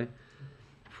to play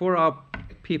for our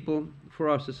people, for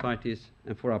our societies,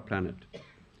 and for our planet.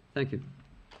 Thank you.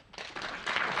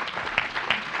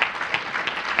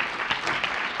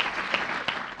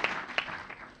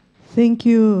 Thank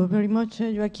you very much,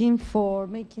 Joachim, for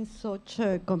making such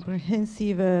a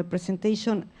comprehensive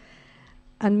presentation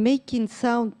and making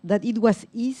sound that it was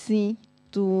easy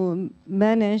to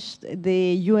manage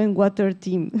the UN Water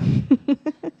team.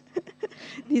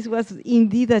 This was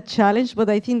indeed a challenge, but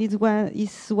I think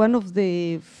it's one of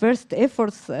the first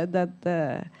efforts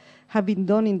that have been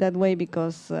done in that way,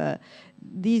 because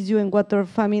this UN Water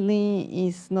family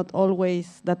is not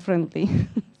always that friendly.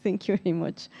 Thank you very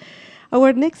much.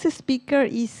 Our next speaker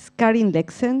is Karin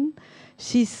Lexen.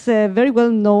 She's very well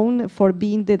known for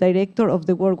being the director of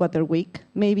the World Water Week,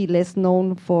 maybe less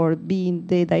known for being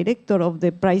the director of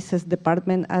the Prices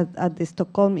Department at the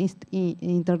Stockholm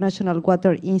International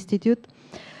Water Institute.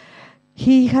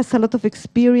 He has a lot of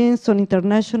experience on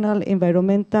international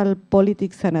environmental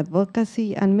politics and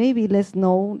advocacy, and maybe less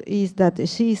known is that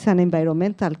she is an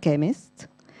environmental chemist.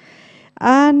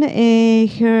 And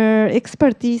her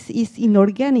expertise is in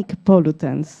organic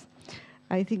pollutants.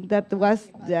 I think that was...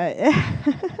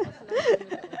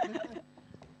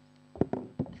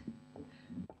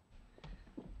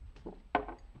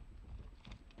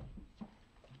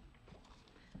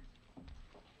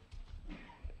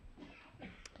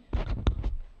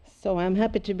 So I'm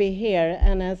happy to be here,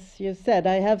 and as you said,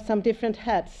 I have some different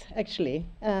hats, actually.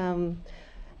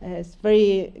 It's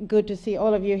very good to see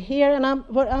all of you here, and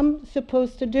what I'm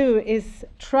supposed to do is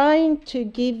trying to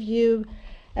give you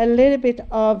a little bit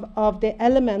of the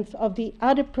elements of the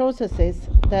other processes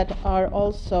that are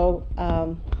also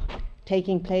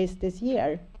taking place this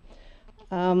year.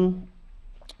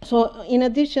 So in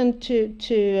addition to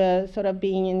sort of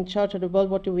being in charge of the World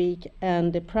Water Week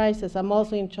and the prizes, I'm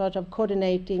also in charge of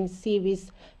coordinating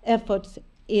CV's efforts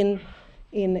in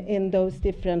those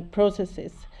different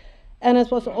processes. And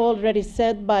as was already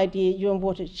said by the UN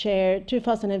Water Chair,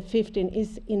 2015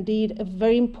 is indeed a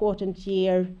very important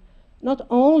year, not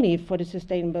only for the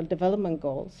Sustainable Development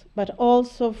Goals, but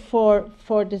also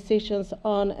for decisions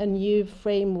on a new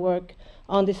framework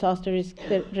on disaster risk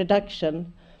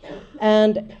reduction,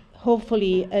 and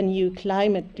hopefully a new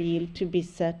climate deal to be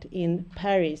set in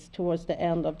Paris towards the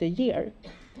end of the year.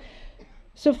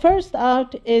 So first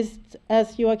out is,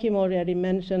 as Joachim already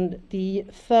mentioned, the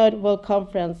third World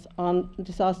Conference on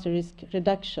Disaster Risk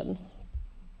Reduction.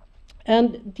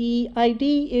 And the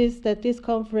idea is that this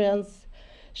conference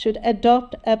should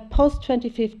adopt a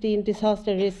post-2015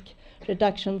 disaster risk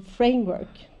reduction framework,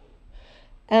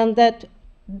 and that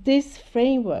this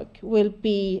framework will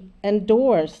be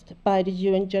endorsed by the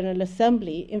UN General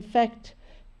Assembly, in fact,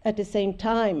 at the same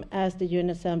time as the UN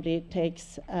Assembly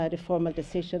takes the formal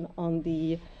decision on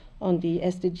the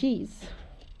SDGs.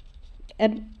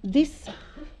 And this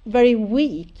very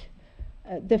week,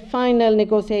 the final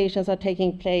negotiations are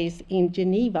taking place in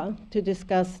Geneva to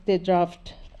discuss the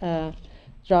draft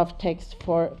text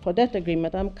for that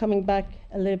agreement. I'm coming back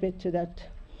a little bit to that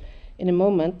in a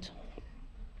moment.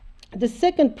 The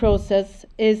second process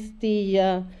is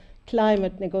the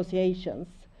climate negotiations,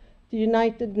 the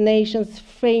United Nations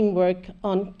framework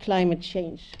on climate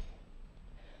change.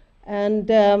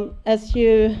 And as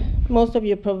most of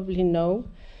you probably know,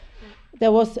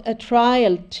 there was a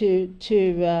trial to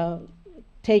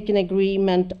take an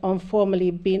agreement on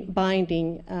formally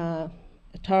binding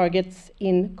targets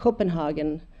in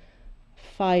Copenhagen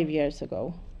 5 years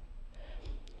ago.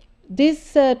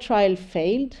 This trial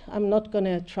failed. I'm not going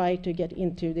to try to get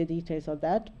into the details of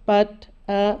that, but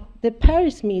the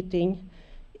Paris meeting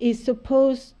is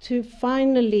supposed to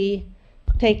finally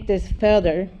take this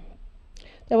further.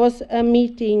 There was a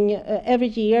meeting every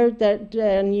year.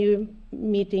 There are new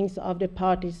meetings of the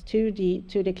parties to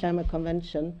the Climate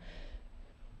Convention.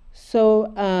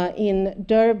 So in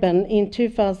Durban in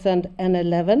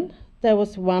 2011, there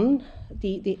was one,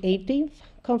 the 18th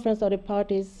Conference of the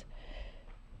Parties,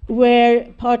 where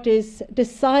parties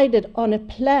decided on a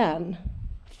plan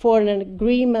for an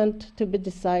agreement to be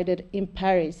decided in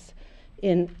Paris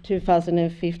in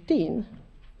 2015,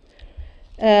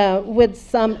 with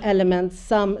some elements,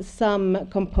 some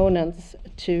components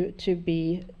to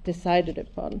be decided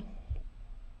upon.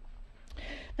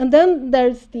 And then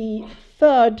there's the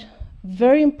third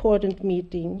very important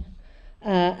meeting,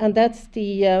 and that's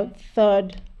the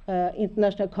third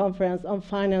International Conference on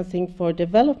Financing for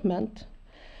Development.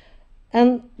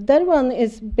 And that one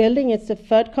is building, it's the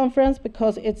third conference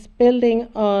because it's building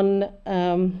on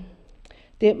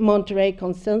the Monterey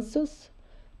Consensus.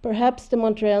 Perhaps the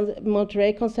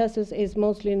Monterey Consensus is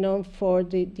mostly known for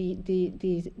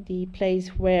the place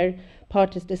where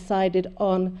parties decided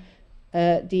on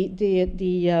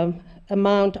the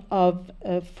amount of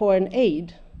foreign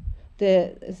aid,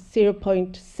 the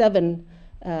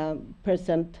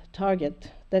 0.7%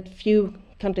 target that few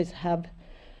countries have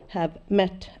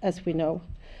met, as we know.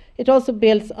 It also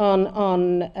builds on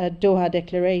a Doha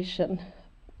Declaration.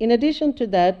 In addition to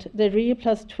that, the Rio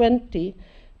 +20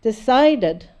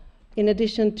 decided, in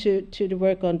addition to the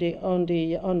work on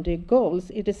the goals,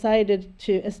 it decided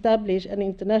to establish an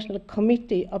international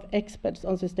committee of experts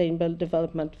on sustainable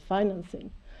development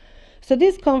financing. So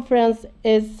this conference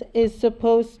is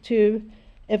supposed to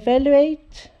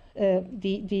evaluate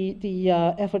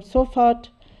the effort so far,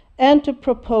 and to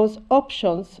propose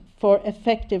options for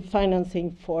effective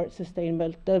financing for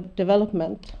sustainable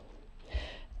development.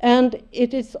 And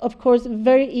it is, of course,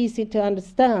 very easy to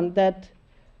understand that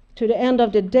to the end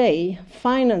of the day,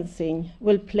 financing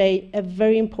will play a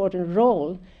very important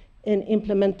role in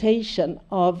implementation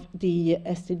of the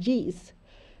SDGs.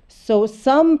 So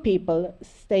some people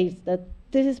state that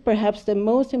this is perhaps the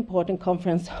most important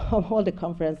conference of all the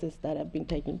conferences that have been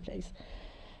taking place.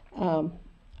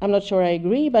 I'm not sure I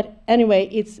agree, but anyway,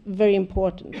 it's very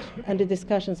important, and the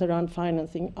discussions around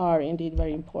financing are indeed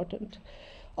very important.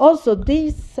 Also,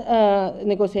 these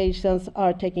negotiations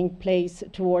are taking place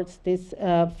towards this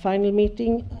final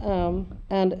meeting,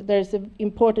 and there's an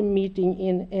important meeting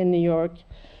in New York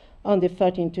on the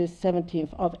 13th to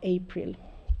 17th of April.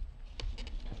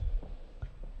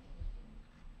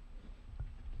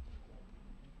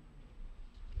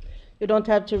 You don't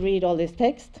have to read all this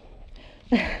text.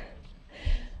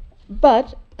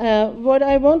 But what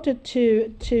I wanted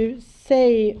to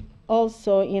say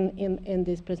also in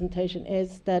this presentation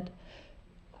is that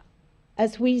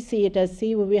as we see it as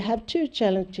Seawood, we have two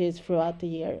challenges throughout the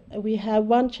year. We have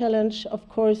one challenge, of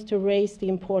course, to raise the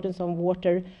importance of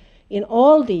water in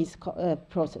all these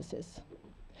processes.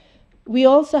 We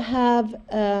also have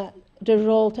the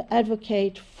role to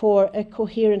advocate for a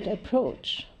coherent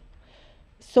approach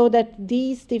so that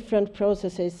these different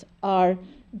processes are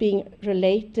being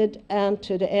related, and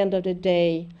to the end of the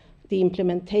day, the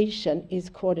implementation is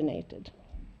coordinated.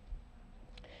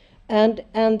 And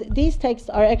these texts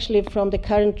are actually from the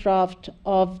current draft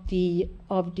of the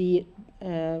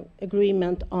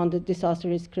agreement on the disaster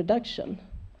risk reduction.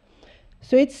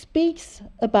 So it speaks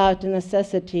about the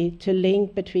necessity to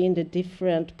link between the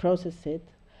different processes.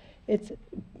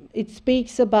 It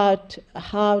speaks about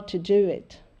how to do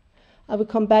it. I will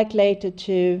come back later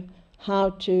to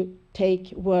how to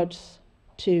take words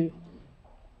to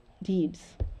deeds.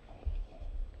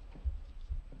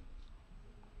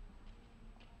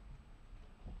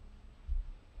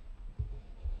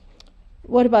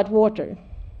 What about water?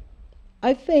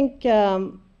 I think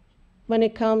when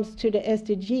it comes to the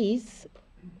SDGs,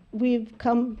 we've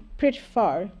come pretty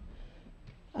far.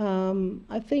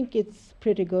 I think it's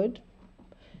pretty good.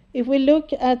 If we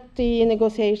look at the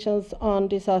negotiations on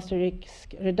disaster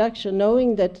risk reduction,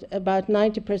 knowing that about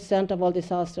 90% of all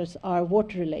disasters are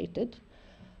water-related,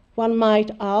 one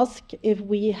might ask if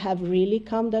we have really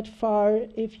come that far,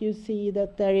 if you see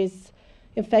that there is,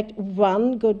 in fact,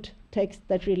 one good text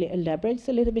that really elaborates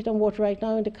a little bit on water right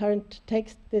now in the current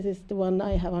text. This is the one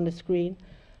I have on the screen.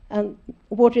 And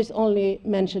water is only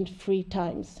mentioned 3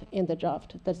 times in the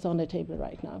draft that's on the table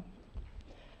right now.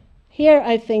 Here,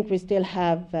 I think we still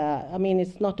have, I mean,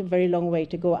 it's not a very long way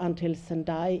to go until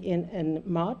Sendai in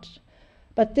March,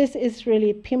 but this is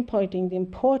really pinpointing the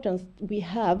importance we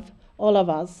have, all of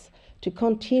us, to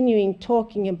continuing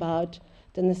talking about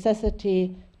the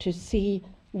necessity to see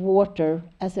water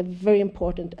as a very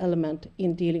important element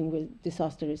in dealing with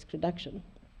disaster risk reduction.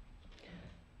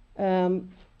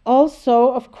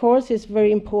 Also, of course, it's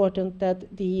very important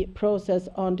that the process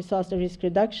on disaster risk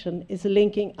reduction is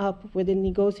linking up with the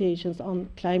negotiations on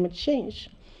climate change.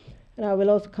 And I will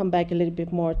also come back a little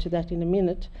bit more to that in a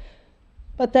minute.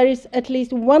 But there is at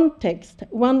least one text,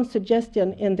 one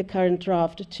suggestion in the current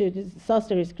draft to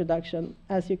disaster risk reduction,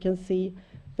 as you can see,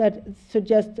 that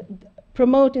suggests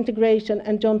promote integration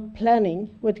and joint planning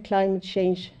with climate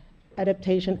change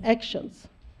adaptation actions.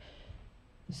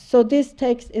 So this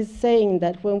text is saying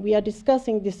that when we are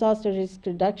discussing disaster risk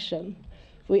reduction,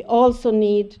 we also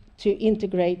need to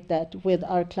integrate that with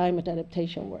our climate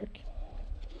adaptation work.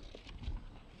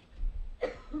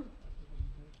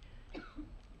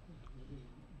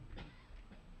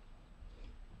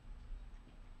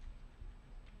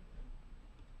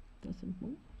 Doesn't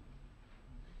move.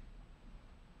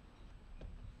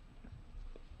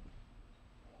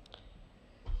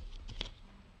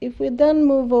 If we then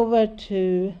move over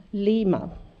to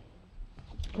Lima,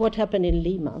 what happened in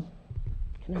Lima?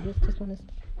 Can I just one?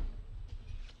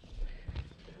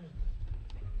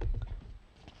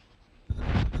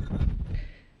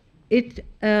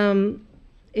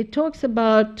 It talks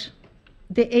about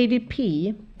the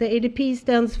ADP. The ADP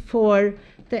stands for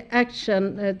the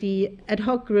action, the ad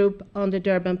hoc group on the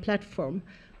Durban platform.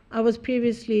 I was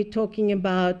previously talking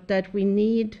about that we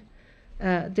need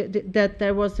that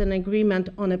there was an agreement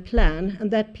on a plan,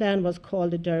 and that plan was called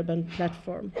the Durban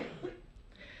Platform.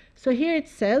 So here it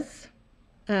says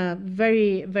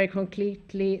very, very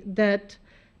concretely that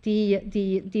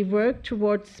the work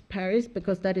towards Paris,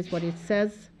 because that is what it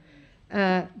says,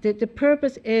 the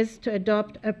purpose is to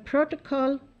adopt a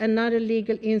protocol, another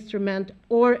legal instrument,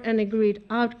 or an agreed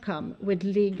outcome with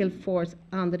legal force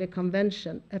under the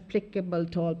convention applicable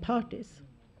to all parties.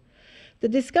 The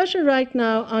discussion right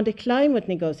now on the climate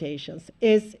negotiations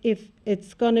is if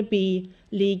it's going to be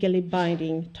legally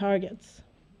binding targets.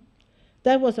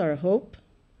 That was our hope.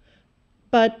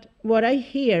 But what I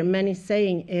hear many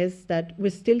saying is that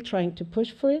we're still trying to push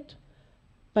for it,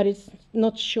 but it's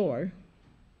not sure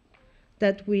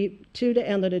that we, to the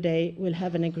end of the day, will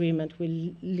have an agreement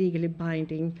with legally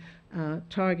binding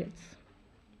targets.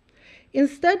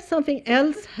 Instead, something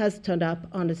else has turned up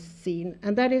on the scene,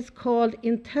 and that is called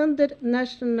intended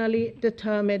nationally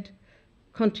determined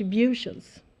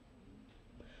contributions.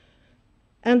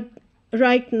 And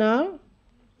right now,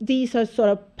 these are sort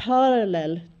of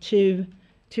parallel to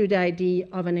the idea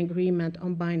of an agreement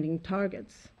on binding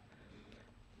targets.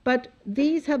 But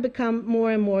these have become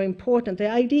more and more important. The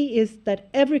idea is that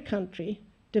every country,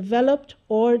 developed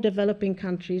or developing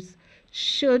countries,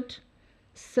 should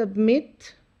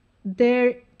submit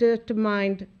their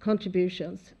determined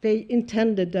contributions, they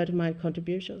intended determined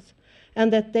contributions,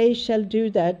 and that they shall do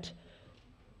that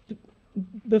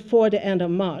before the end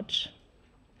of March.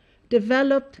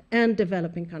 Developed and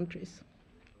developing countries.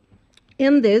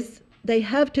 In this, they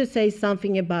have to say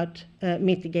something about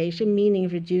mitigation, meaning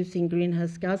reducing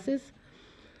greenhouse gases.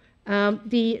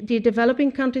 The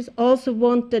developing countries also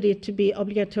wanted it to be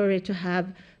obligatory to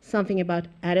have something about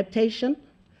adaptation,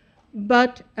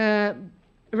 but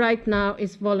right now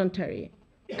it's voluntary.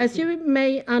 As you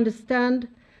may understand,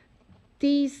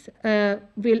 these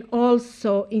will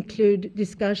also include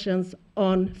discussions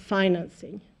on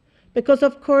financing. Because,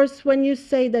 of course, when you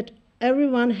say that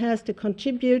everyone has to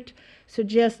contribute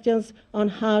suggestions on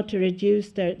how to reduce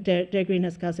their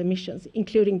greenhouse gas emissions,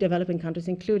 including developing countries,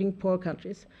 including poor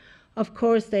countries, of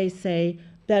course they say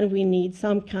that we need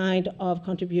some kind of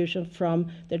contribution from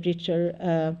the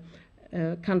richer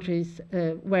countries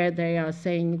where they are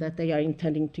saying that they are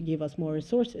intending to give us more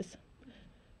resources.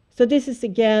 So this is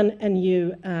again a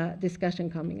new discussion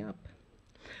coming up.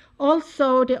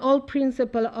 Also, the old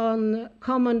principle on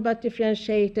common but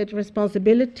differentiated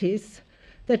responsibilities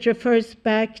that refers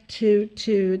back to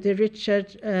the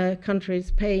richer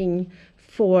countries paying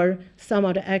for some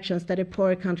of the actions that the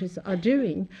poorer countries are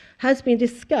doing has been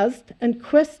discussed and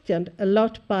questioned a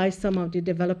lot by some of the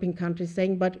developing countries,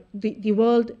 saying, but the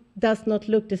world does not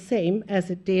look the same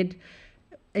as it did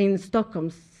in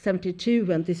Stockholm 72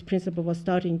 when this principle was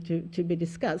starting to be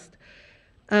discussed.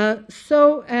 Actually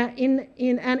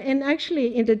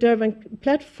in the Durban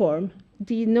platform,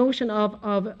 the notion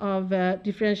of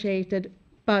differentiated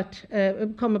but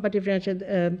common but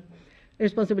differentiated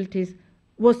responsibilities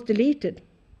was deleted.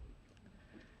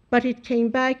 But it came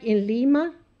back in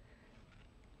Lima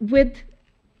with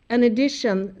an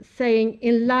addition saying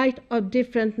in light of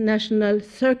different national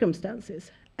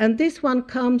circumstances. And this one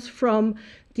comes from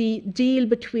the deal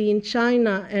between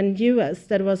China and US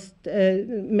that was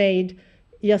made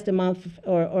just a month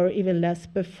or even less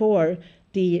before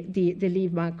the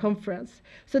Lima conference.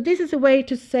 So this is a way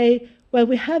to say, well,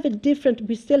 we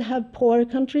still have poorer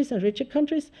countries and richer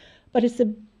countries, but it's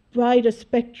a wider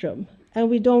spectrum, and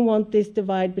we don't want this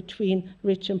divide between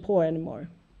rich and poor anymore.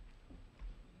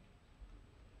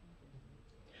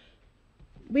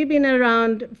 We've been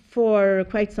around for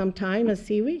quite some time as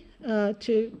SIWI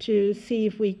to see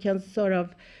if we can sort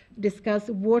of discuss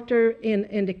water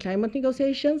in the climate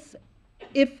negotiations.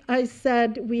 If I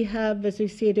said we have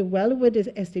succeeded well with the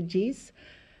SDGs,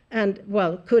 and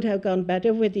well, could have gone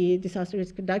better with the disaster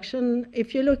risk reduction,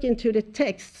 if you look into the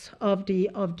texts of the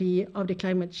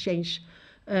climate change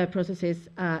processes,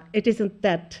 it isn't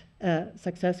that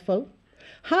successful.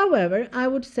 However, I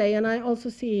would say, and I also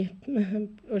see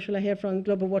Ursula here from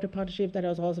Global Water Partnership that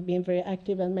has also been very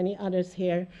active, and many others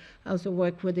here also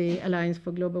work with the Alliance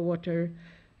for Global Water,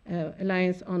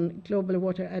 Alliance on Global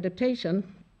Water Adaptation.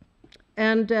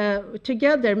 And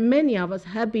together, many of us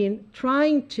have been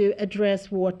trying to address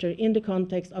water in the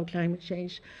context of climate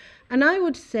change. And I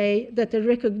would say that the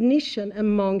recognition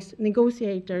amongst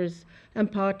negotiators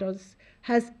and partners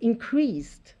has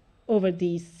increased over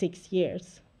these 6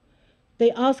 years.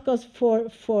 They ask us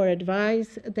for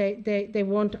advice, they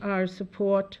want our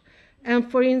support.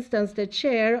 And for instance, the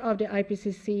chair of the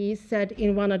IPCC said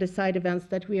in one of the side events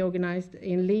that we organized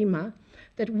in Lima,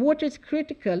 that water is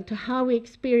critical to how we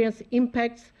experience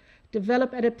impacts,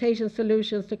 develop adaptation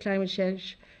solutions to climate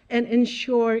change, and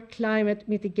ensure climate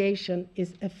mitigation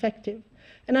is effective.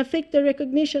 And I think the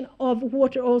recognition of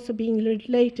water also being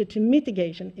related to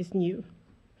mitigation is new.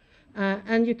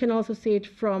 And you can also see it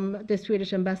from the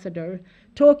Swedish ambassador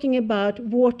talking about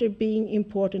water being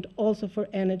important also for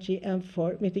energy and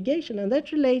for mitigation. And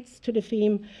that relates to the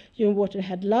theme UN Water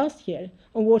had last year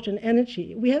on water and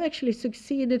energy. We have actually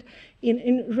succeeded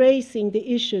in raising the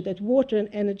issue that water and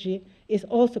energy is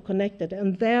also connected,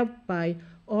 and thereby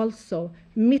also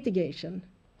mitigation.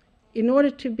 In order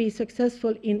to be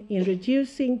successful in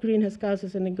reducing greenhouse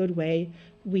gases in a good way,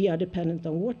 we are dependent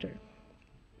on water.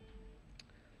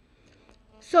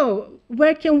 So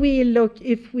where can we look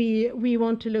if we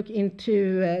want to look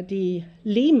into the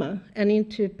Lima and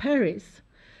into Paris?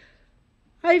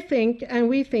 I think, and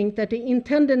we think, that the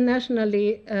intended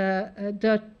nationally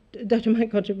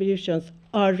determined contributions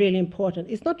are really important.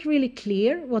 It's not really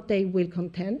clear what they will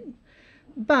contain,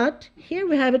 but here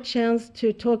we have a chance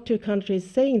to talk to countries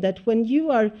saying that when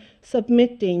you are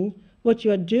submitting what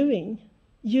you are doing,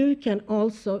 you can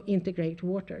also integrate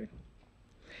water.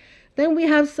 Then we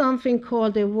have something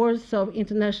called the Warsaw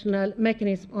International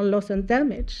Mechanism on Loss and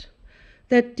Damage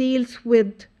that deals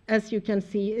with, as you can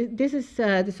see, this is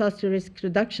disaster risk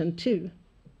reduction too,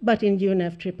 but in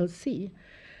UNFCCC.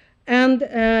 And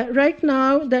right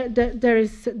now there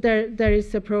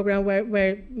is a program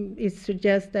where it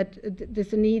suggests that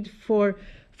there's a need for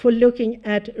for looking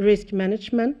at risk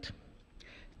management,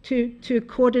 to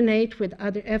coordinate with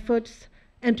other efforts,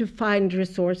 and to find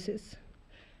resources.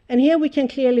 And here we can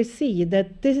clearly see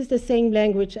that this is the same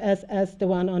language as the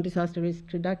one on disaster risk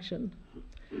reduction.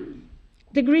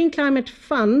 The Green Climate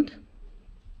Fund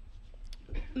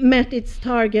met its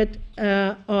target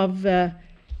of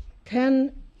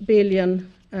 $10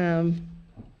 billion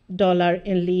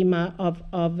in Lima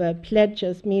of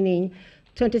pledges, meaning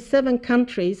 27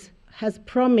 countries has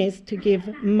promised to give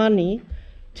money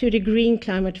to the Green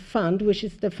Climate Fund, which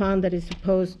is the fund that is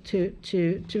supposed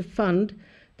to fund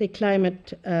the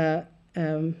climate,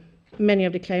 many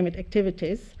of the climate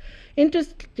activities.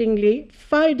 Interestingly,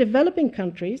 5 developing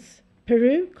countries,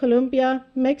 Peru, Colombia,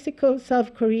 Mexico,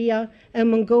 South Korea,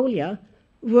 and Mongolia,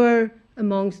 were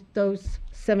amongst those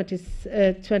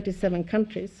 27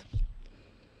 countries.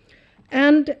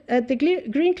 And the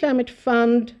Green Climate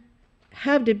Fund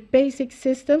have the basic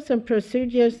systems and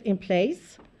procedures in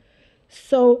place.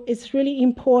 So it's really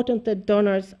important that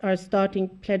donors are starting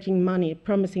pledging money,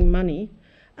 promising money,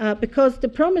 because the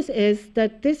promise is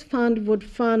that this fund would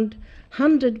fund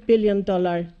 $100 billion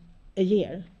a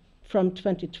year from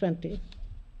 2020.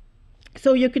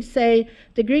 So you could say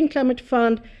the Green Climate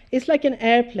Fund is like an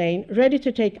airplane ready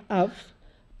to take off,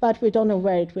 but we don't know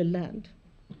where it will land.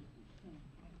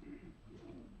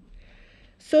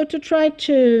 So to try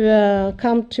to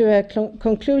come to a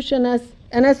conclusion,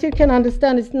 as you can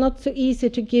understand, it's not so easy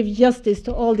to give justice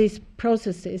to all these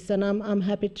processes, and I'm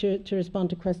happy to respond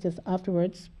to questions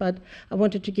afterwards, but I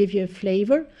wanted to give you a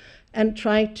flavor and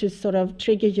try to sort of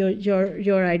trigger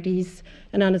your ideas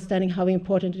and understanding how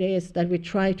important it is that we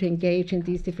try to engage in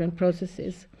these different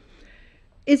processes.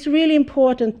 It's really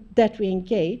important that we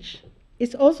engage.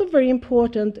 It's also very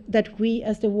important that we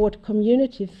as the water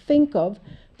community think of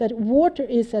that water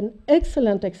is an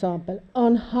excellent example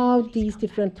on how these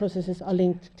different processes are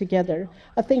linked together.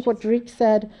 I think what Rick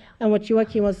said and what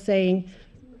Joachim was saying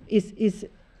is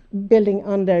building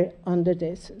under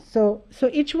this. So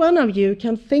each one of you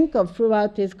can think of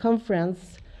throughout this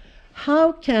conference,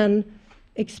 how can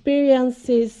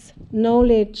experiences,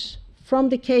 knowledge from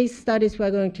the case studies we're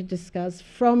going to discuss,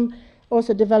 from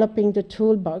also developing the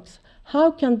toolbox, how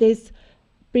can this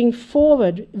bring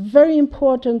forward very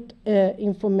important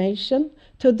information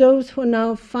to those who are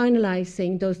now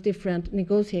finalizing those different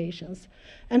negotiations?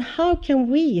 And how can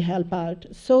we help out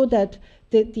so that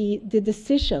the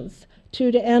decisions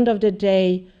to the end of the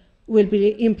day will be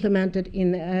implemented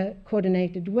in a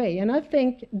coordinated way? And I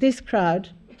think this crowd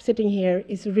sitting here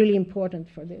is really important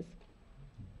for this.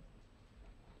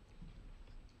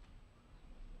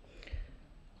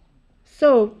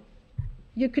 So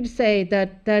you could say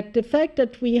that the fact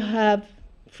that we have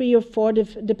 3 or 4,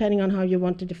 depending on how you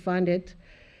want to define it,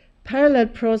 parallel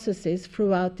processes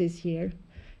throughout this year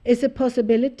is a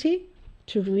possibility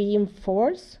to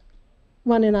reinforce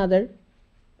one another.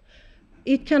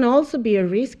 It can also be a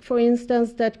risk, for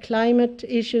instance, that climate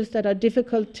issues that are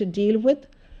difficult to deal with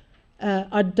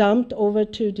are dumped over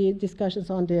to the discussions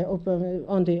on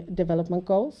the development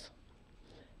goals.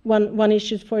 One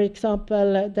issue, for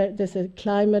example, there's a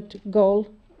climate goal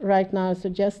right now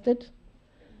suggested.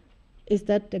 Is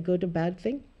that a good or bad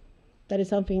thing? That is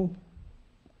something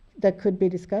that could be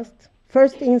discussed.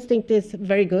 First instinct is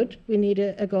very good. We need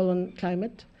a goal on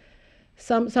climate.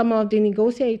 Some of the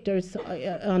negotiators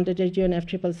under the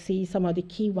UNFCCC, some of the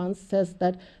key ones, says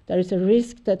that there is a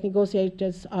risk that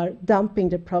negotiators are dumping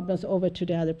the problems over to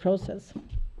the other process.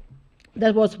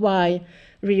 That was why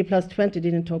Rio+20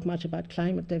 didn't talk much about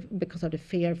climate, because of the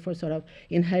fear for sort of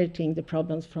inheriting the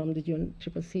problems from the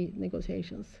UNFCCC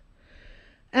negotiations.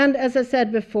 And as I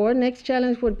said before, next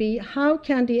challenge would be how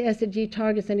can the SDG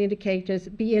targets and indicators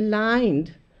be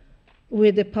aligned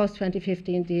with the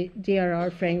post-2015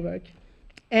 DRR framework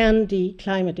and the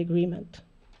climate agreement?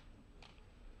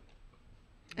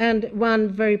 And one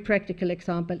very practical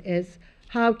example is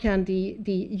how can the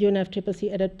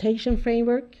UNFCCC adaptation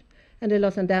framework and the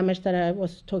loss and damage that I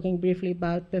was talking briefly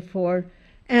about before,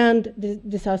 and the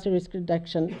disaster risk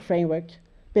reduction framework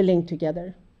be linked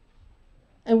together.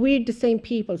 And we're the same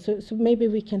people, so maybe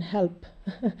we can help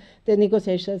the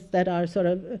negotiations that are sort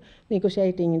of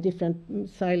negotiating in different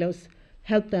silos,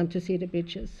 help them to see the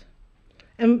bridges.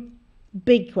 And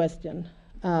big question,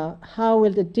 how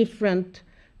will the different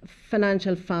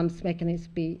financial funds mechanisms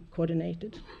be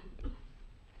coordinated?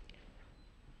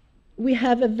 We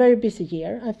have a very busy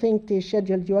year. I think the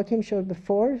schedule Joachim showed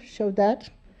before showed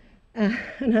that.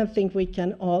 And I think we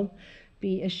can all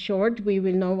be assured we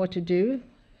will know what to do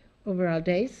over our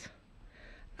days.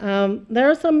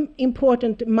 There are some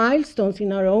important milestones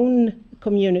in our own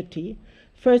community.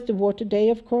 First, the Water Day,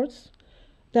 of course.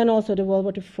 then also the World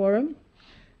Water Forum.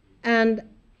 And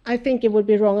I think it would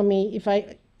be wrong of me if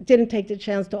I didn't take the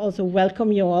chance to also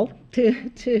welcome you all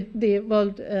to the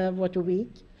World Water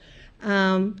Week.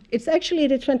 It's actually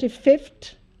the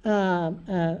 25th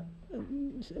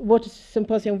Water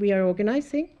Symposium we are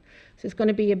organizing, so it's going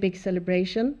to be a big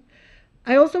celebration.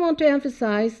 I also want to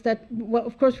emphasize that, well,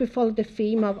 of course, we follow the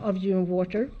theme of you and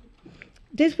water.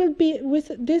 This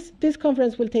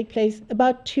conference will take place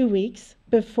about 2 weeks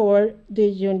before the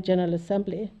UN General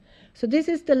Assembly. So this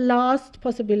is the last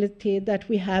possibility that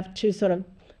we have to sort of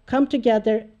come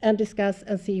together and discuss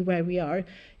and see where we are.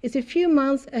 It's a few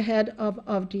months ahead of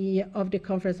the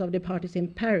Conference of the Parties in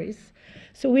Paris.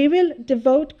 So we will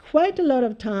devote quite a lot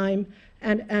of time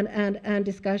and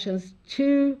discussions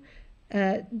to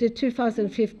the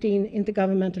 2015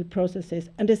 intergovernmental processes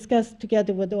and discuss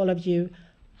together with all of you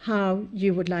how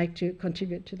you would like to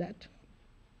contribute to that.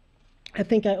 I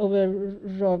think I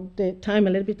overrode the time a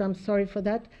little bit. I'm sorry for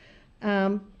that.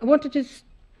 I wanted to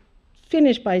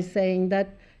finish by saying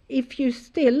that if you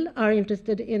still are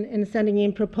interested in sending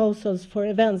in proposals for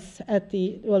events at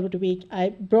the World Water Week, I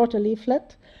brought a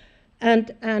leaflet,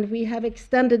 and we have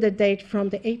extended the date from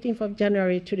the 18th of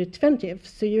January to the 20th,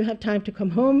 so you have time to come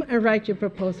home and write your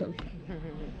proposal.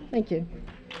 Thank you.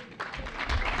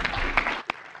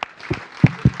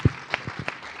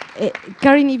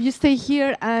 Karin, if you stay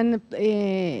here, and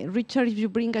Richard, if you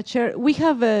bring a chair. We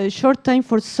have a short time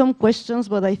for some questions,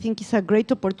 but I think it's a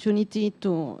great opportunity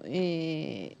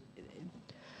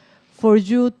for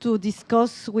you to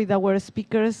discuss with our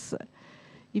speakers.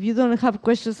 If you don't have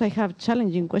questions, I have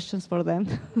challenging questions for them.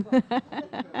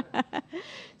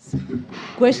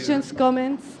 Questions,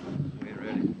 comments?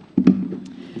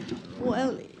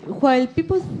 Well, while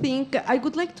people think, I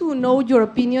would like to know your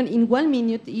opinion in 1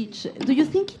 minute each. Do you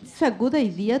think it's a good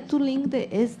idea to link the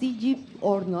SDG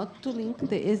or not to link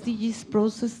the SDGs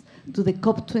process to the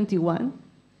COP21?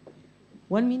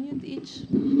 1 minute each.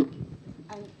 And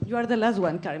you are the last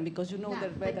one, Karin, because you know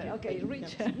that better. Okay,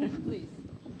 Richard, please.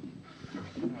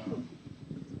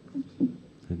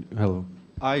 Hello.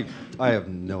 I have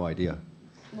no idea.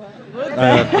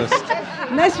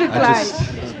 Nice reply.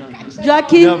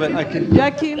 Joachim? No, but I can.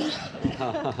 Joachim?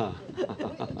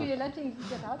 Do you let him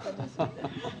get out of this?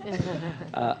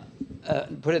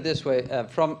 Put it this way,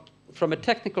 from a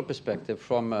technical perspective,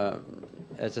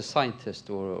 as a scientist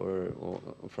or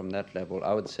from that level,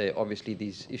 I would say obviously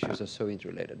these issues are so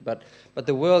interrelated. But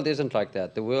the world isn't like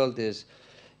that. The world is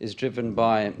driven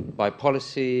by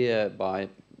policy, by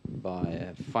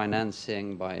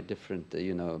financing, by different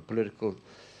political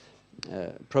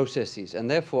processes, and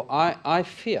therefore I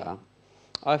fear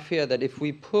that if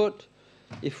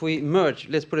we merge,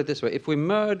 let's put it this way, if we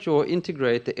merge or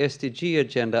integrate the SDG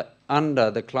agenda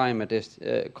under the climate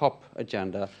COP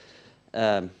agenda,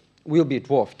 we'll be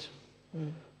dwarfed.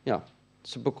 Yeah.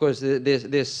 So because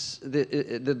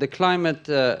the climate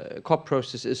COP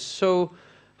process is so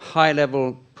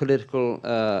high-level political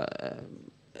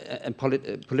and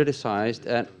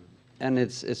politicized, and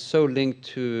it's so linked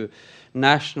to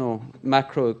national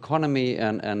macroeconomy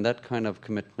and that kind of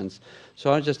commitments.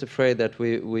 So I'm just afraid that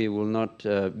we will not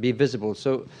be visible.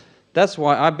 So that's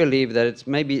why I believe that it's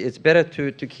better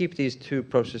to keep these two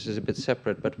processes a bit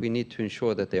separate, but we need to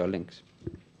ensure that they are linked.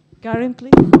 Karin,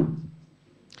 please.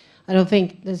 I don't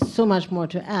think there's so much more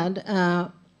to add.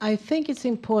 I think it's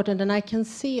important, and I can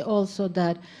see also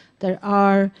that there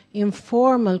are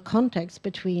informal contacts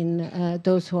between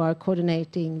those who are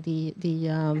coordinating the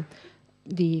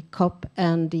COP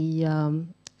and the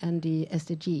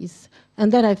SDGs,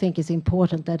 and that I think is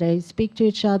important, that they speak to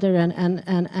each other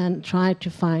and try to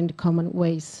find common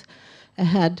ways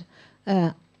ahead.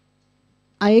 I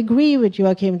agree with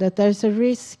Joachim that there's a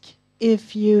risk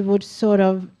if you would sort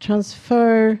of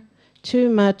transfer too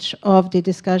much of the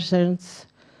discussions,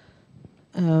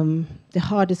 the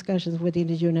hard discussions within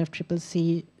the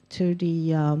UNFCCC to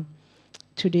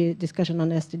the discussion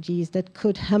on SDGs that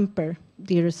could hamper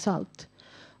the result.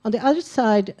 On the other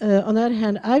side, on the other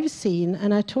hand, I've seen,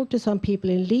 and I talked to some people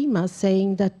in Lima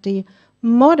saying that the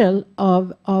model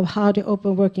of how the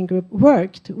Open Working Group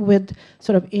worked with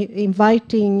sort of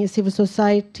inviting civil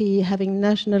society, having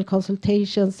national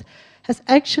consultations, has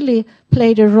actually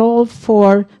played a role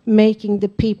for making the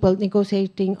people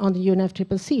negotiating on the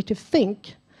UNFCCC to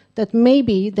think that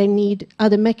maybe they need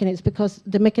other mechanisms, because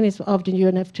the mechanisms of the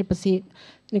UNFCCC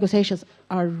negotiations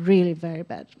are really very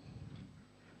bad.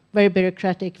 Very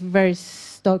bureaucratic, very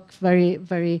stuck,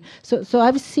 very. So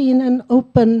I've seen an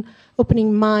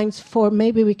opening minds for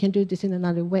maybe we can do this in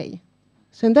another way.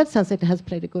 So in that sense, it has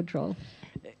played a good role.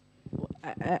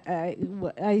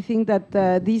 I think that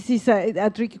this is a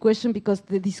tricky question because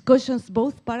the discussions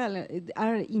both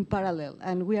are in parallel,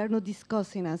 and we are not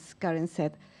discussing, as Karen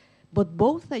said, but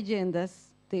both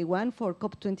agendas, the one for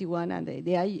COP21 and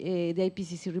the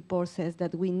IPCC report says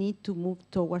that we need to move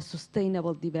towards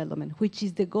sustainable development, which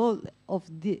is the goal of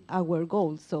our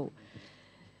goal. So.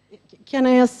 Can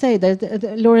I just say that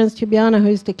Lawrence Tubiana, who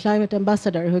is the climate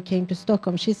ambassador who came to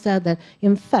Stockholm, she said that,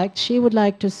 in fact, she would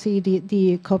like to see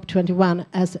the COP21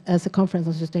 as a conference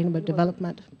on sustainable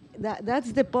development.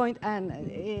 That's the point, and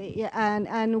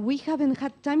we haven't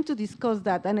had time to discuss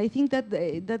that, and I think that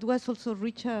that was also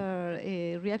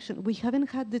Richard's reaction. We haven't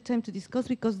had the time to discuss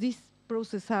because these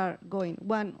processes are going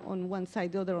one on one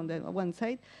side, the other on the one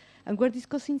side, and we're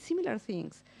discussing similar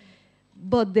things.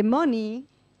 But the money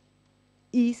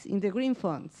is in the green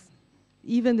funds,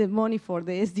 even the money for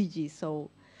the SDGs. So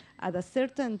at a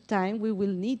certain time, we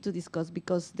will need to discuss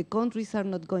because the countries are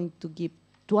not going to give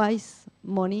twice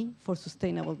money for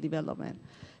sustainable development.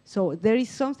 So there is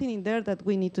something in there that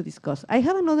we need to discuss. I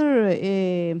have another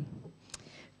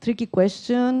tricky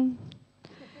question.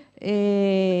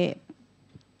 1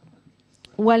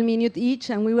 minute each,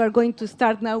 and we are going to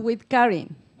start now with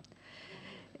Karen.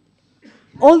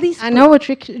 All these I know what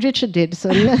Richard did, so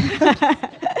It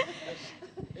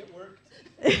worked.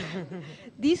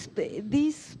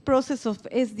 this process of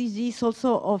SDG is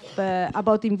also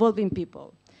about involving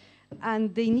people.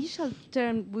 And the initial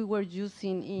term we were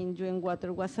using in UN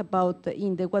Water was about,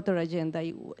 in the water agenda,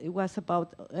 it was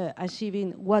about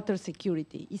achieving water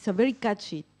security. It's a very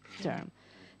catchy term.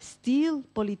 Still,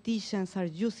 politicians are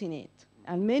using it,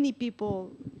 and many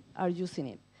people are using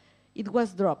it. It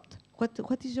was dropped.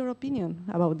 What is your opinion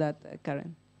about that,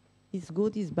 Karen? Is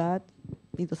good, is bad,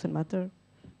 it doesn't matter?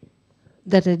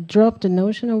 that it dropped the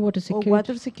notion of water Or security.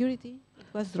 water security, it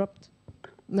was dropped.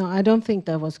 No, I don't think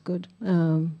that was good.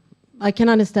 I can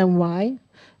understand why.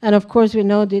 And of course, we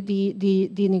know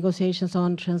the negotiations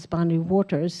on transboundary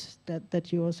waters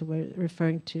that you also were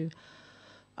referring to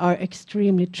are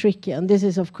extremely tricky. And this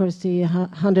is, of course, the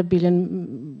 100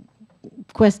 billion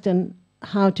question,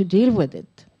 how to deal with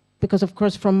it. Because, of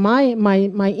course, from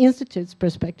my institute's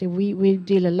perspective, we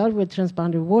deal a lot with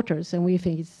transboundary waters, and we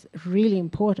think it's really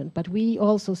important. But we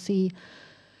also see...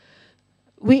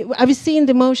 I've seen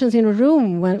the emotions in a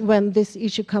room when this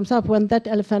issue comes up. When that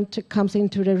elephant comes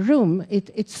into the room,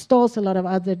 it stalls a lot of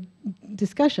other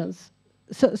discussions.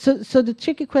 So the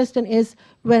tricky question is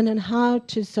when and how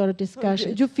to sort of discuss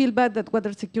it. You feel bad that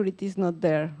water security is not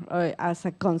there as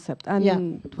a concept. And Yeah.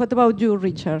 what about you,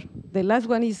 Richard? The last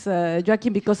one is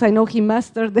Joachim, because I know he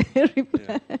mastered the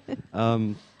reply.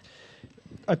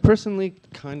 I personally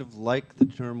kind of like the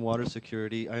term water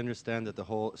security. I understand that the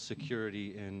whole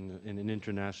security in an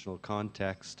international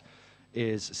context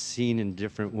is seen in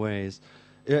different ways.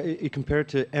 You compare it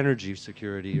to energy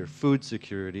security or food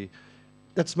security,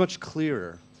 that's much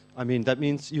clearer. I mean, that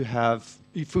means you have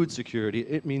food security.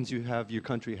 It means your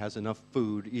country has enough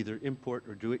food, either import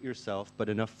or do it yourself, but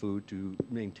enough food to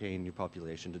maintain your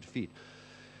population to feed.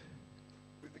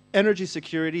 Energy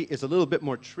security is a little bit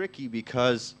more tricky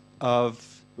because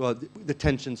of the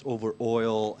tensions over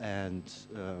oil and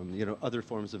other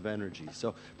forms of energy.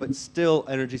 So, but still,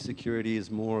 energy security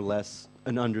is more or less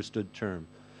an understood term.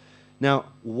 Now,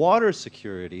 water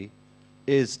security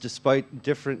is, despite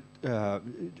different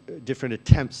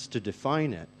attempts to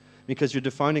define it, because you're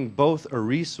defining both a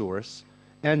resource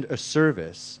and a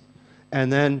service,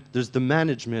 and then there's the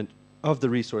management of the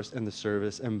resource and the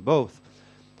service, and both.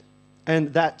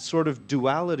 And that sort of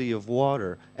duality of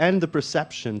water and the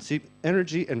perception, see,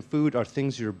 energy and food are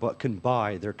things you can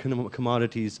buy. They're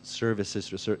commodities, services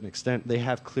to a certain extent. They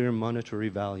have clear monetary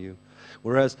value.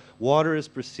 Whereas water is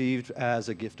perceived as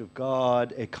a gift of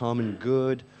God, a common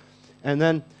good. And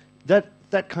then that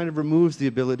kind of removes the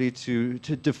ability to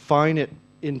define it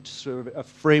into sort of a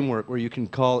framework where you can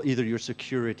call either your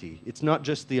security. It's not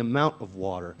just the amount of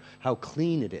water, how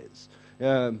clean it is.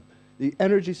 The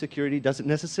energy security doesn't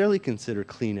necessarily consider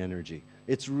clean energy.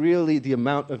 It's really the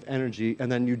amount of energy,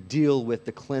 and then you deal with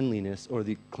the cleanliness or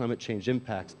the climate change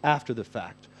impacts after the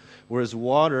fact. Whereas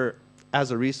water, as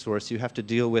a resource, you have to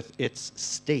deal with its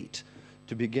state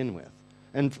to begin with.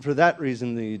 And for that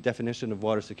reason, the definition of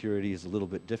water security is a little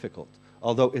bit difficult,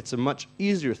 although it's a much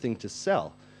easier thing to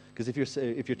sell. Because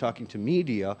if you're talking to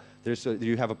media,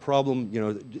 you have a problem,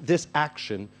 this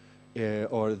action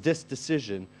or this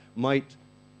decision might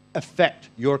affect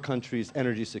your country's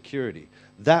energy security.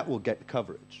 That will get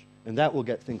coverage, and that will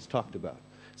get things talked about.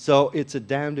 So it's a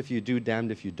damned if you do,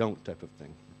 damned if you don't type of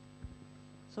thing.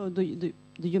 So do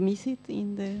you miss it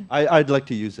in the... I'd like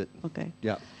to use it. Okay.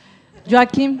 Yeah.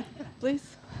 Joachim,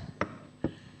 please.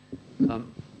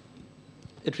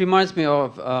 It reminds me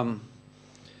of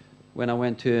when I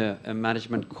went to a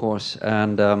management course,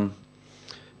 and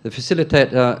the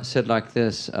facilitator said like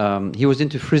this, he was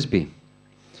into Frisbee.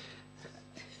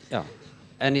 Yeah.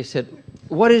 And he said,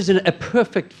 what is a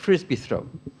perfect Frisbee throw?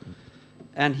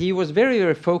 And he was very,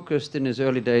 very focused in his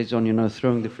early days on,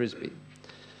 throwing the Frisbee.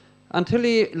 Until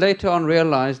he later on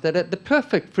realized that the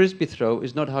perfect Frisbee throw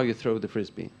is not how you throw the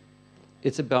Frisbee.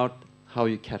 It's about how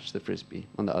you catch the Frisbee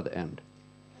on the other end.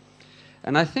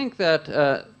 And I think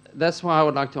that that's why I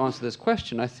would like to answer this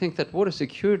question. I think that water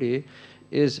security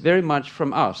is very much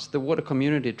from us, the water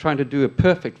community, trying to do a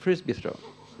perfect Frisbee throw.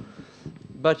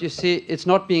 But you see, it's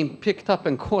not being picked up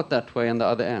and caught that way on the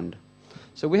other end.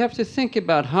 So we have to think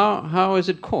about how is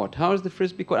it caught? How is the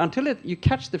Frisbee caught? Until you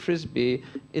catch the Frisbee,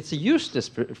 it's a useless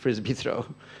Frisbee throw.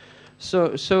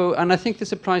 And I think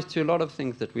this applies to a lot of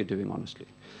things that we're doing, honestly.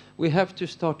 We have to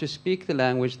start to speak the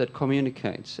language that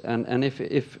communicates. And if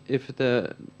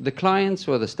the clients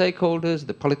or the stakeholders,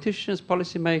 the politicians,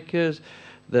 policymakers,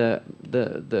 the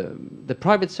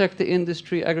private sector,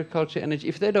 industry, agriculture, energy,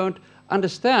 if they don't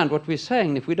understand what we're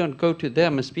saying, if we don't go to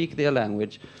them and speak their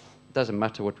language, it doesn't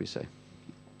matter what we say.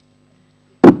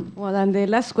 Well, and the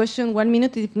last question, 1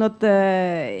 minute, if not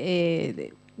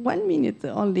 1 minute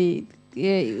only.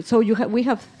 So we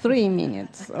have 3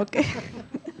 minutes, okay?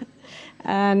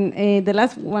 And the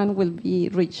last one will be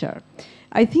Richard.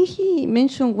 I think he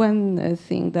mentioned one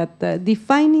thing, that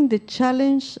defining the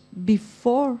challenge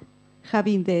before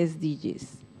having the SDGs.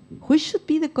 Which should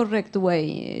be the correct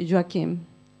way, Joachim?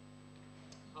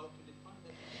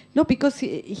 No, because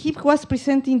he was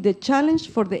presenting the challenge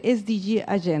for the SDG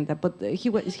agenda, but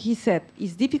he said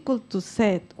it's difficult to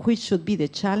say which should be the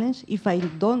challenge if I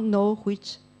don't know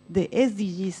which the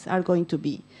SDGs are going to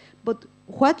be. But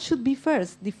what should be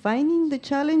first, defining the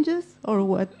challenges or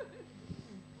what?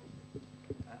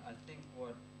 I think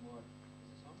what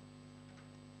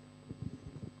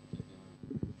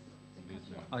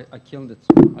I killed it.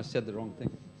 I said the wrong thing.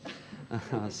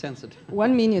 Censored.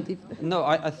 1 minute. No,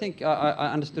 I think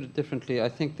I understood it differently. I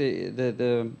think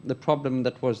the problem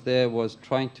that was there was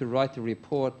trying to write a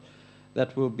report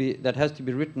that has to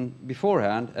be written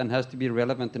beforehand and has to be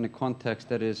relevant in a context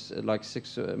that is like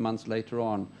 6 months later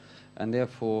on, and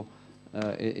therefore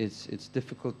it's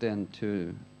difficult then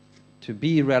to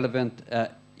be relevant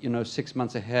 6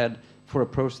 months ahead for a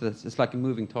process. It's like a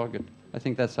moving target. I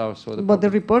think that's how I saw the problem. But the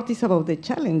report is about the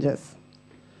challenges.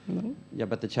 No? Yeah,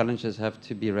 but the challenges have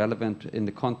to be relevant in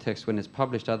the context when it's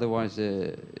published. Otherwise,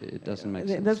 it doesn't make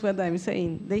sense. That's what I'm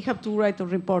saying. They have to write a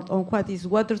report on what is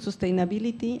water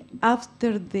sustainability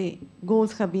after the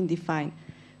goals have been defined.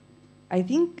 I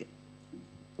think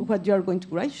what you are going to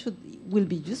write will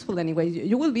be useful anyway.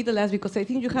 You will be the last because I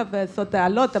think you have thought a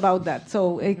lot about that.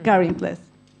 So, Karin, please.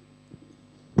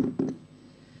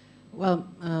 Well,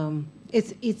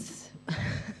 it's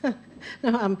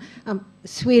no, I'm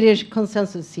Swedish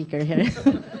consensus seeker here.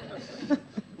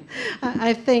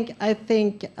 I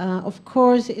think of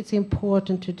course it's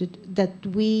important that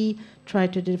we try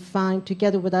to define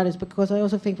together with others, because I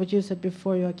also think what you said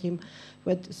before, Joachim,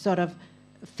 with sort of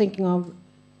thinking of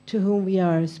to whom we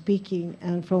are speaking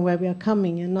and from where we are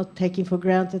coming, and not taking for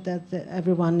granted that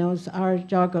everyone knows our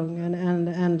jargon,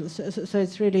 and so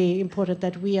it's really important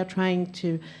that we are trying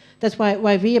to. That's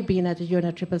why we have been at the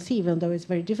UNFCCC, even though it's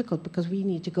very difficult, because we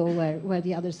need to go where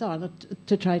the others are, not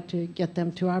to try to get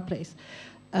them to our place.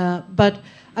 But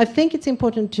I think it's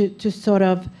important to sort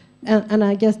of, and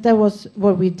I guess that was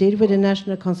what we did with the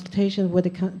national consultation, with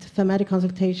the thematic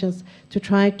consultations, to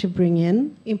try to bring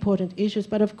in important issues.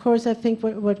 But of course, I think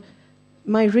what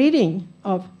my reading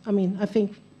of, I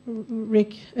think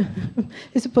Rick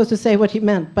is supposed to say what he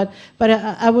meant, but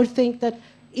I would think that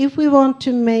if we want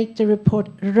to make the report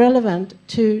relevant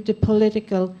to the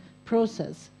political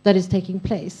process that is taking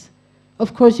place,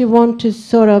 of course you want to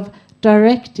sort of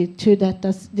direct it to that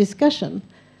discussion.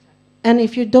 And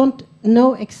if you don't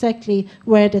know exactly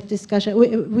where that discussion,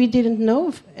 we didn't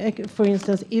know, for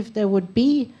instance, if there would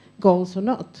be goals or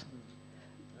not.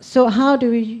 So how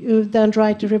do we then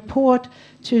write a report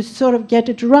to sort of get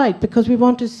it right? Because we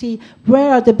want to see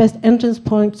where are the best entrance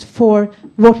points for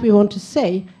what we want to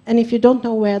say. And if you don't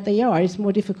know where they are, it's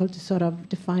more difficult to sort of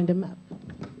define the map.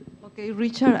 Okay,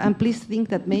 Richard, and please think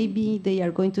that maybe they are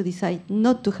going to decide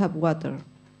not to have water.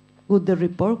 Would the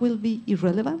report will be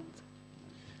irrelevant?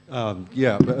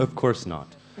 Yeah, but of course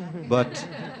not. But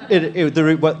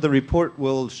what the report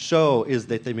will show is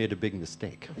that they made a big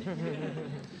mistake.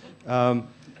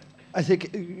 I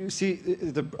think, you see,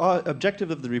 the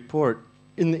objective of the report,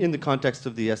 in the context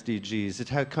of the SDGs,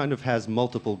 it kind of has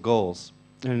multiple goals.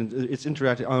 And it's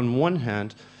interacting. On one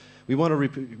hand, We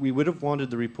would have wanted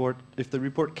the report, if the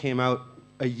report came out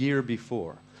a year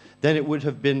before, then it would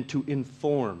have been to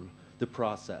inform the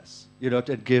process,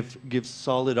 to give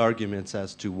solid arguments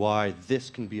as to why this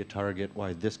can be a target,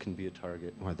 why this can be a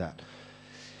target, why that.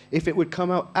 If it would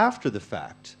come out after the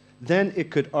fact, then it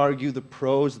could argue the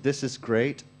pros, this is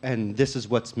great, and this is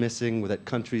what's missing that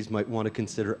countries might want to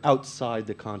consider outside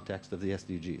the context of the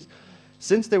SDGs.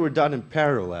 Since they were done in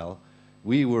parallel,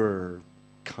 we were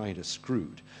kind of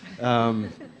screwed.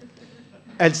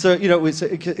 And so,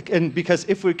 and because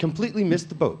if we completely missed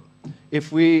the boat,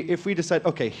 if we decide,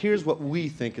 okay, here's what we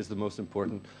think is the most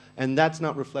important, and that's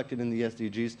not reflected in the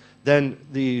SDGs, then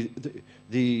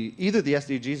either the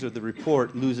SDGs or the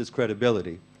report loses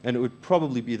credibility, and it would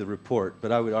probably be the report,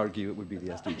 but I would argue it would be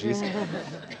the SDGs.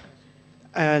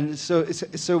 And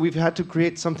so we've had to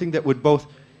create something that would both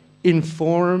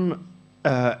inform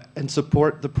and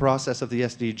support the process of the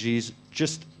SDGs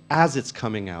just as it's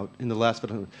coming out in the last,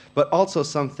 but also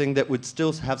something that would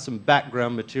still have some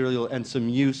background material and some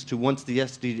use to once the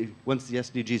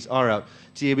SDGs are out,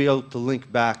 to be able to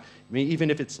link back, I mean, even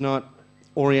if it's not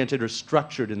oriented or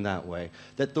structured in that way,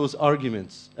 that those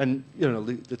arguments, and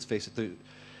let's face it,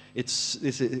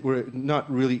 we're not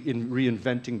really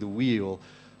reinventing the wheel,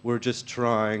 we're just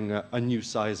trying a new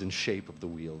size and shape of the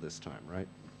wheel this time, right?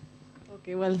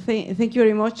 Okay, well, thank you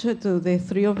very much to the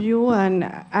three of you, and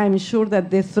I'm sure that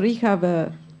the three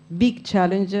have big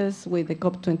challenges with the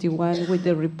COP21, with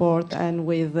the report, and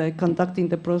with conducting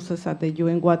the process at the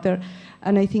UN Water,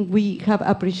 and I think we have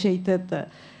appreciated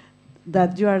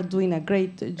that you are doing a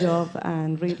great job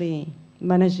and really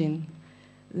managing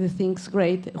the things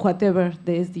great, whatever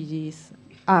the SDGs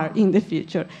are in the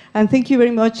future. And thank you very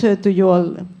much to you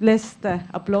all. Let's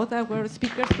applaud our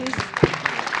speakers, please.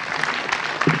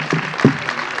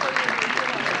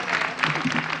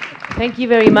 Thank you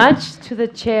very much to the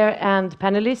chair and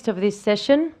panelists of this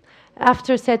session.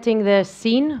 After setting the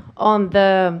scene on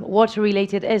the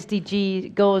water-related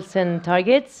SDG goals and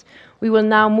targets, we will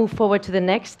now move forward to the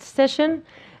next session,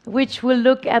 which will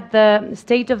look at the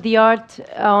state-of-the-art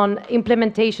on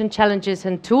implementation challenges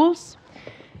and tools.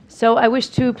 So I wish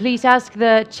to please ask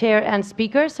the chair and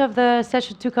speakers of the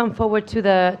session to come forward to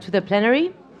the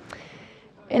plenary.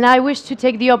 And I wish to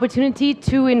take the opportunity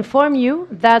to inform you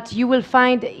that you will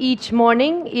find each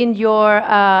morning in your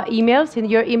emails, in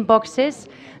your inboxes,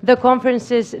 the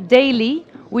conference's daily,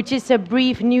 which is a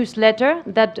brief newsletter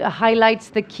that highlights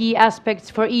the key aspects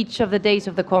for each of the days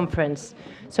of the conference.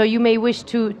 So you may wish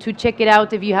to check it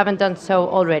out if you haven't done so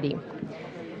already.